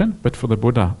destination, but for the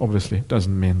Buddha, obviously, it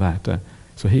doesn't mean that.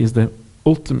 So he is the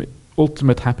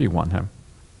ultimate happy one.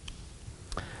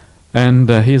 And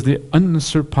he is the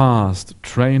unsurpassed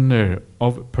trainer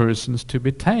of persons to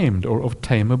be tamed, or of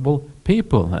tameable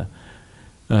people.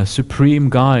 Supreme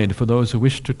guide for those who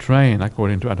wish to train,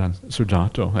 according to Ajahn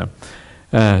Sujato.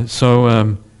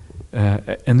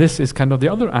 And this is kind of the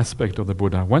other aspect of the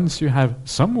Buddha. Once you have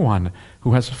someone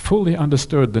who has fully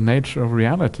understood the nature of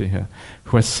reality,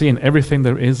 who has seen everything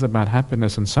there is about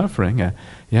happiness and suffering,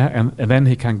 and then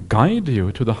he can guide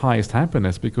you to the highest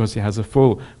happiness because he has a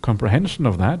full comprehension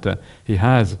of that. He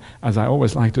has, as I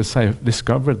always like to say,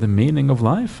 discovered the meaning of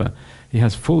life. He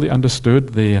has fully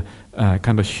understood the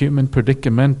kind of human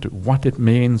predicament, what it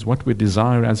means, what we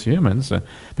desire as humans,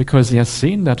 because he has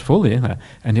seen that fully,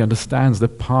 and he understands the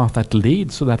path that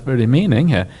leads to that very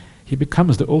meaning. He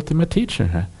becomes the ultimate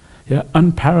teacher,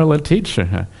 unparalleled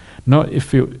teacher. No,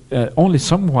 if you only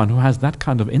someone who has that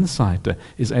kind of insight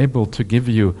is able to give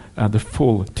you the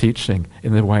full teaching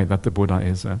in the way that the Buddha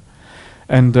is.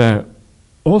 And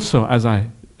also, as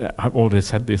I've already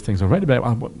said these things already, but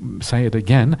I'll say it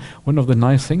again. One of the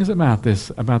nice things about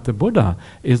the Buddha,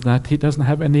 is that he doesn't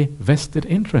have any vested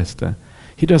interest.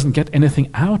 He doesn't get anything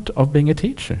out of being a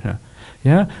teacher.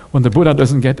 When the Buddha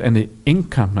doesn't get any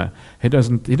income, he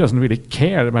doesn't really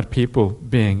care about people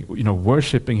being,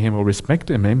 worshipping him or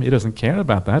respecting him. He doesn't care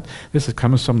about that. This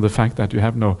comes from the fact that you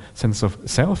have no sense of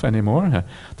self anymore.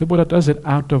 The Buddha does it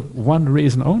out of one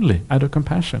reason only, out of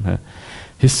compassion.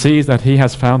 He sees that he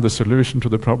has found the solution to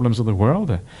the problems of the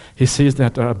world. He sees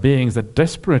that there are beings that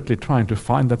desperately trying to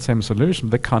find that same solution.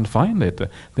 They can't find it.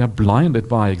 They are blinded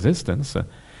by existence.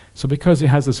 So because he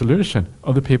has the solution,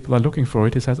 other people are looking for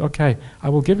it. He says, okay, I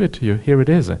will give it to you. Here it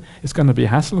is. It's going to be a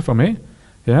hassle for me,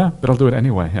 but I'll do it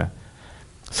anyway.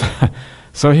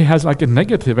 So he has like a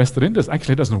negative vested interest.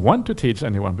 Actually, he doesn't want to teach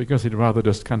anyone because he'd rather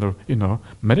just kind of,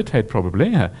 meditate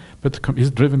probably. But he's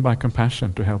driven by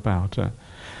compassion to help out.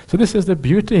 So this is the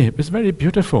beauty. It's very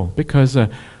beautiful because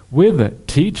with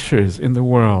teachers in the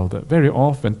world, very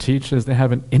often teachers, they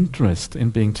have an interest in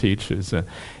being teachers.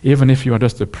 Even if you are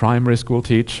just a primary school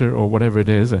teacher or whatever it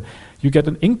is, you get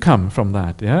an income from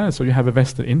that. So you have a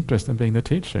vested interest in being the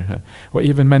teacher. Or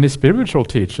even many spiritual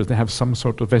teachers, they have some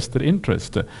sort of vested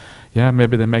interest.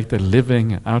 Maybe they make their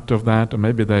living out of that, or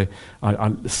maybe they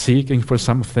are seeking for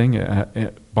something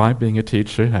by being a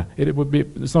teacher.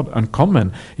 It's not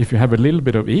uncommon if you have a little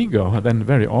bit of ego, then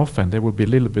very often there will be a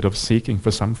little bit of seeking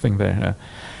for something there.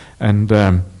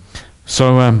 And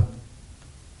so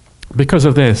because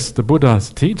of this, the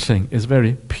Buddha's teaching is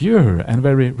very pure and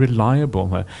very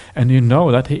reliable, and you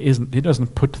know that he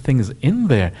doesn't put things in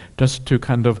there just to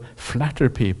kind of flatter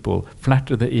people,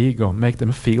 flatter the ego, make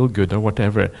them feel good or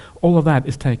whatever. All of that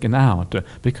is taken out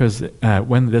because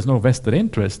when there's no vested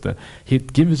interest, he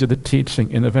gives you the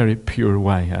teaching in a very pure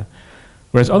way.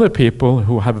 Whereas other people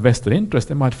who have a vested interest,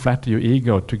 they might flatter your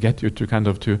ego to get you to kind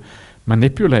of to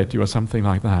manipulate you or something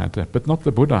like that. But not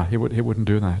the Buddha. He wouldn't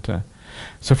do that.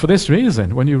 So for this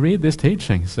reason, when you read these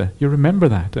teachings, you remember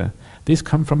that. These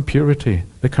come from purity,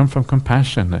 they come from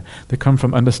compassion, they come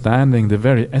from understanding the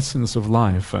very essence of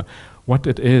life, what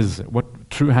it is, what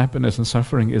true happiness and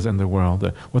suffering is in the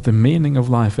world, what the meaning of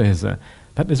life is.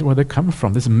 That is where they come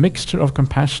from. This mixture of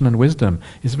compassion and wisdom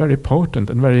is very potent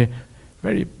and very,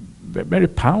 very, very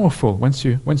powerful once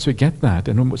you get that.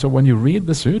 And so when you read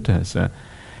the suttas,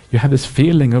 you have this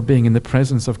feeling of being in the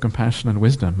presence of compassion and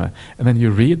wisdom, and then you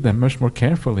read them much more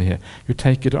carefully. You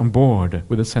take it on board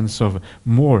with a sense of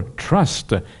more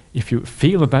trust. If you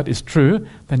feel that that is true,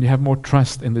 then you have more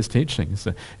trust in these teachings.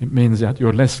 It means that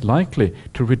you're less likely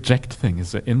to reject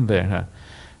things in there.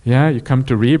 Yeah, you come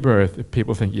to rebirth.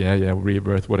 People think, yeah,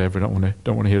 rebirth, whatever. Don't want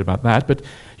to hear about that. But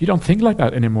you don't think like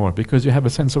that anymore because you have a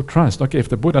sense of trust. Okay, if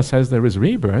the Buddha says there is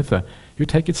rebirth, you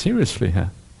take it seriously.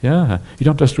 Yeah, you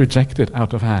don't just reject it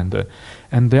out of hand.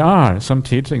 And there are some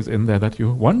teachings in there that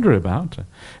you wonder about.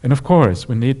 And of course,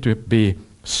 we need to be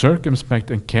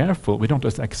circumspect and careful. We don't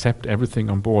just accept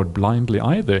everything on board blindly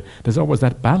either. There's always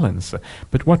that balance.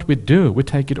 But what we do, we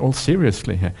take it all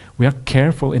seriously. We are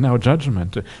careful in our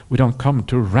judgment. We don't come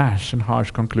to rash and harsh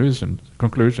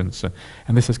conclusions.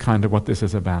 And this is kind of what this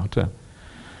is about.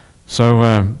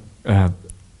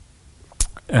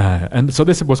 And so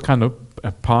this was kind of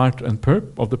a part and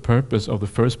of the purpose of the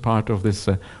first part of this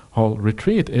whole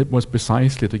retreat. It was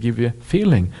precisely to give you a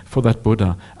feeling for that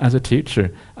Buddha as a teacher,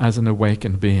 as an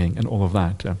awakened being, and all of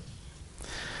that.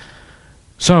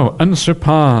 So,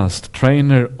 unsurpassed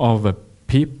trainer of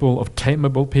people, of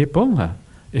tameable people.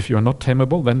 If you are not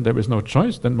tameable, then there is no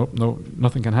choice. Then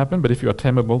nothing can happen. But if you are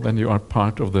tameable, then you are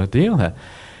part of the deal.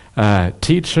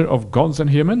 Teacher of gods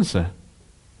and humans.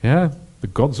 The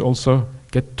gods also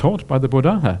get taught by the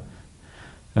Buddha.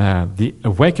 The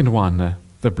awakened one,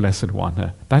 the blessed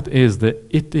one. That is the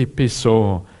iti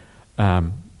piso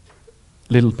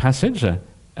little passage.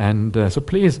 So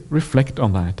please reflect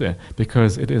on that,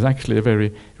 because it is actually a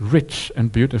very rich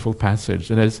and beautiful passage.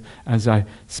 And as I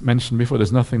mentioned before,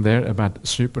 there's nothing there about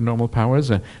supernormal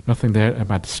powers, nothing there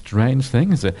about strange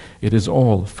things. It is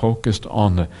all focused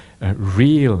on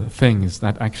real things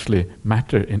that actually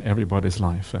matter in everybody's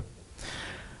life.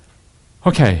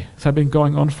 Okay, so I've been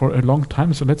going on for a long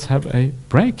time, so let's have a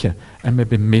break and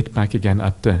maybe meet back again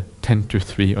at 10 to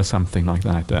 3 or something like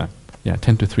that.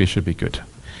 10 to 3 should be good.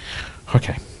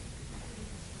 Okay.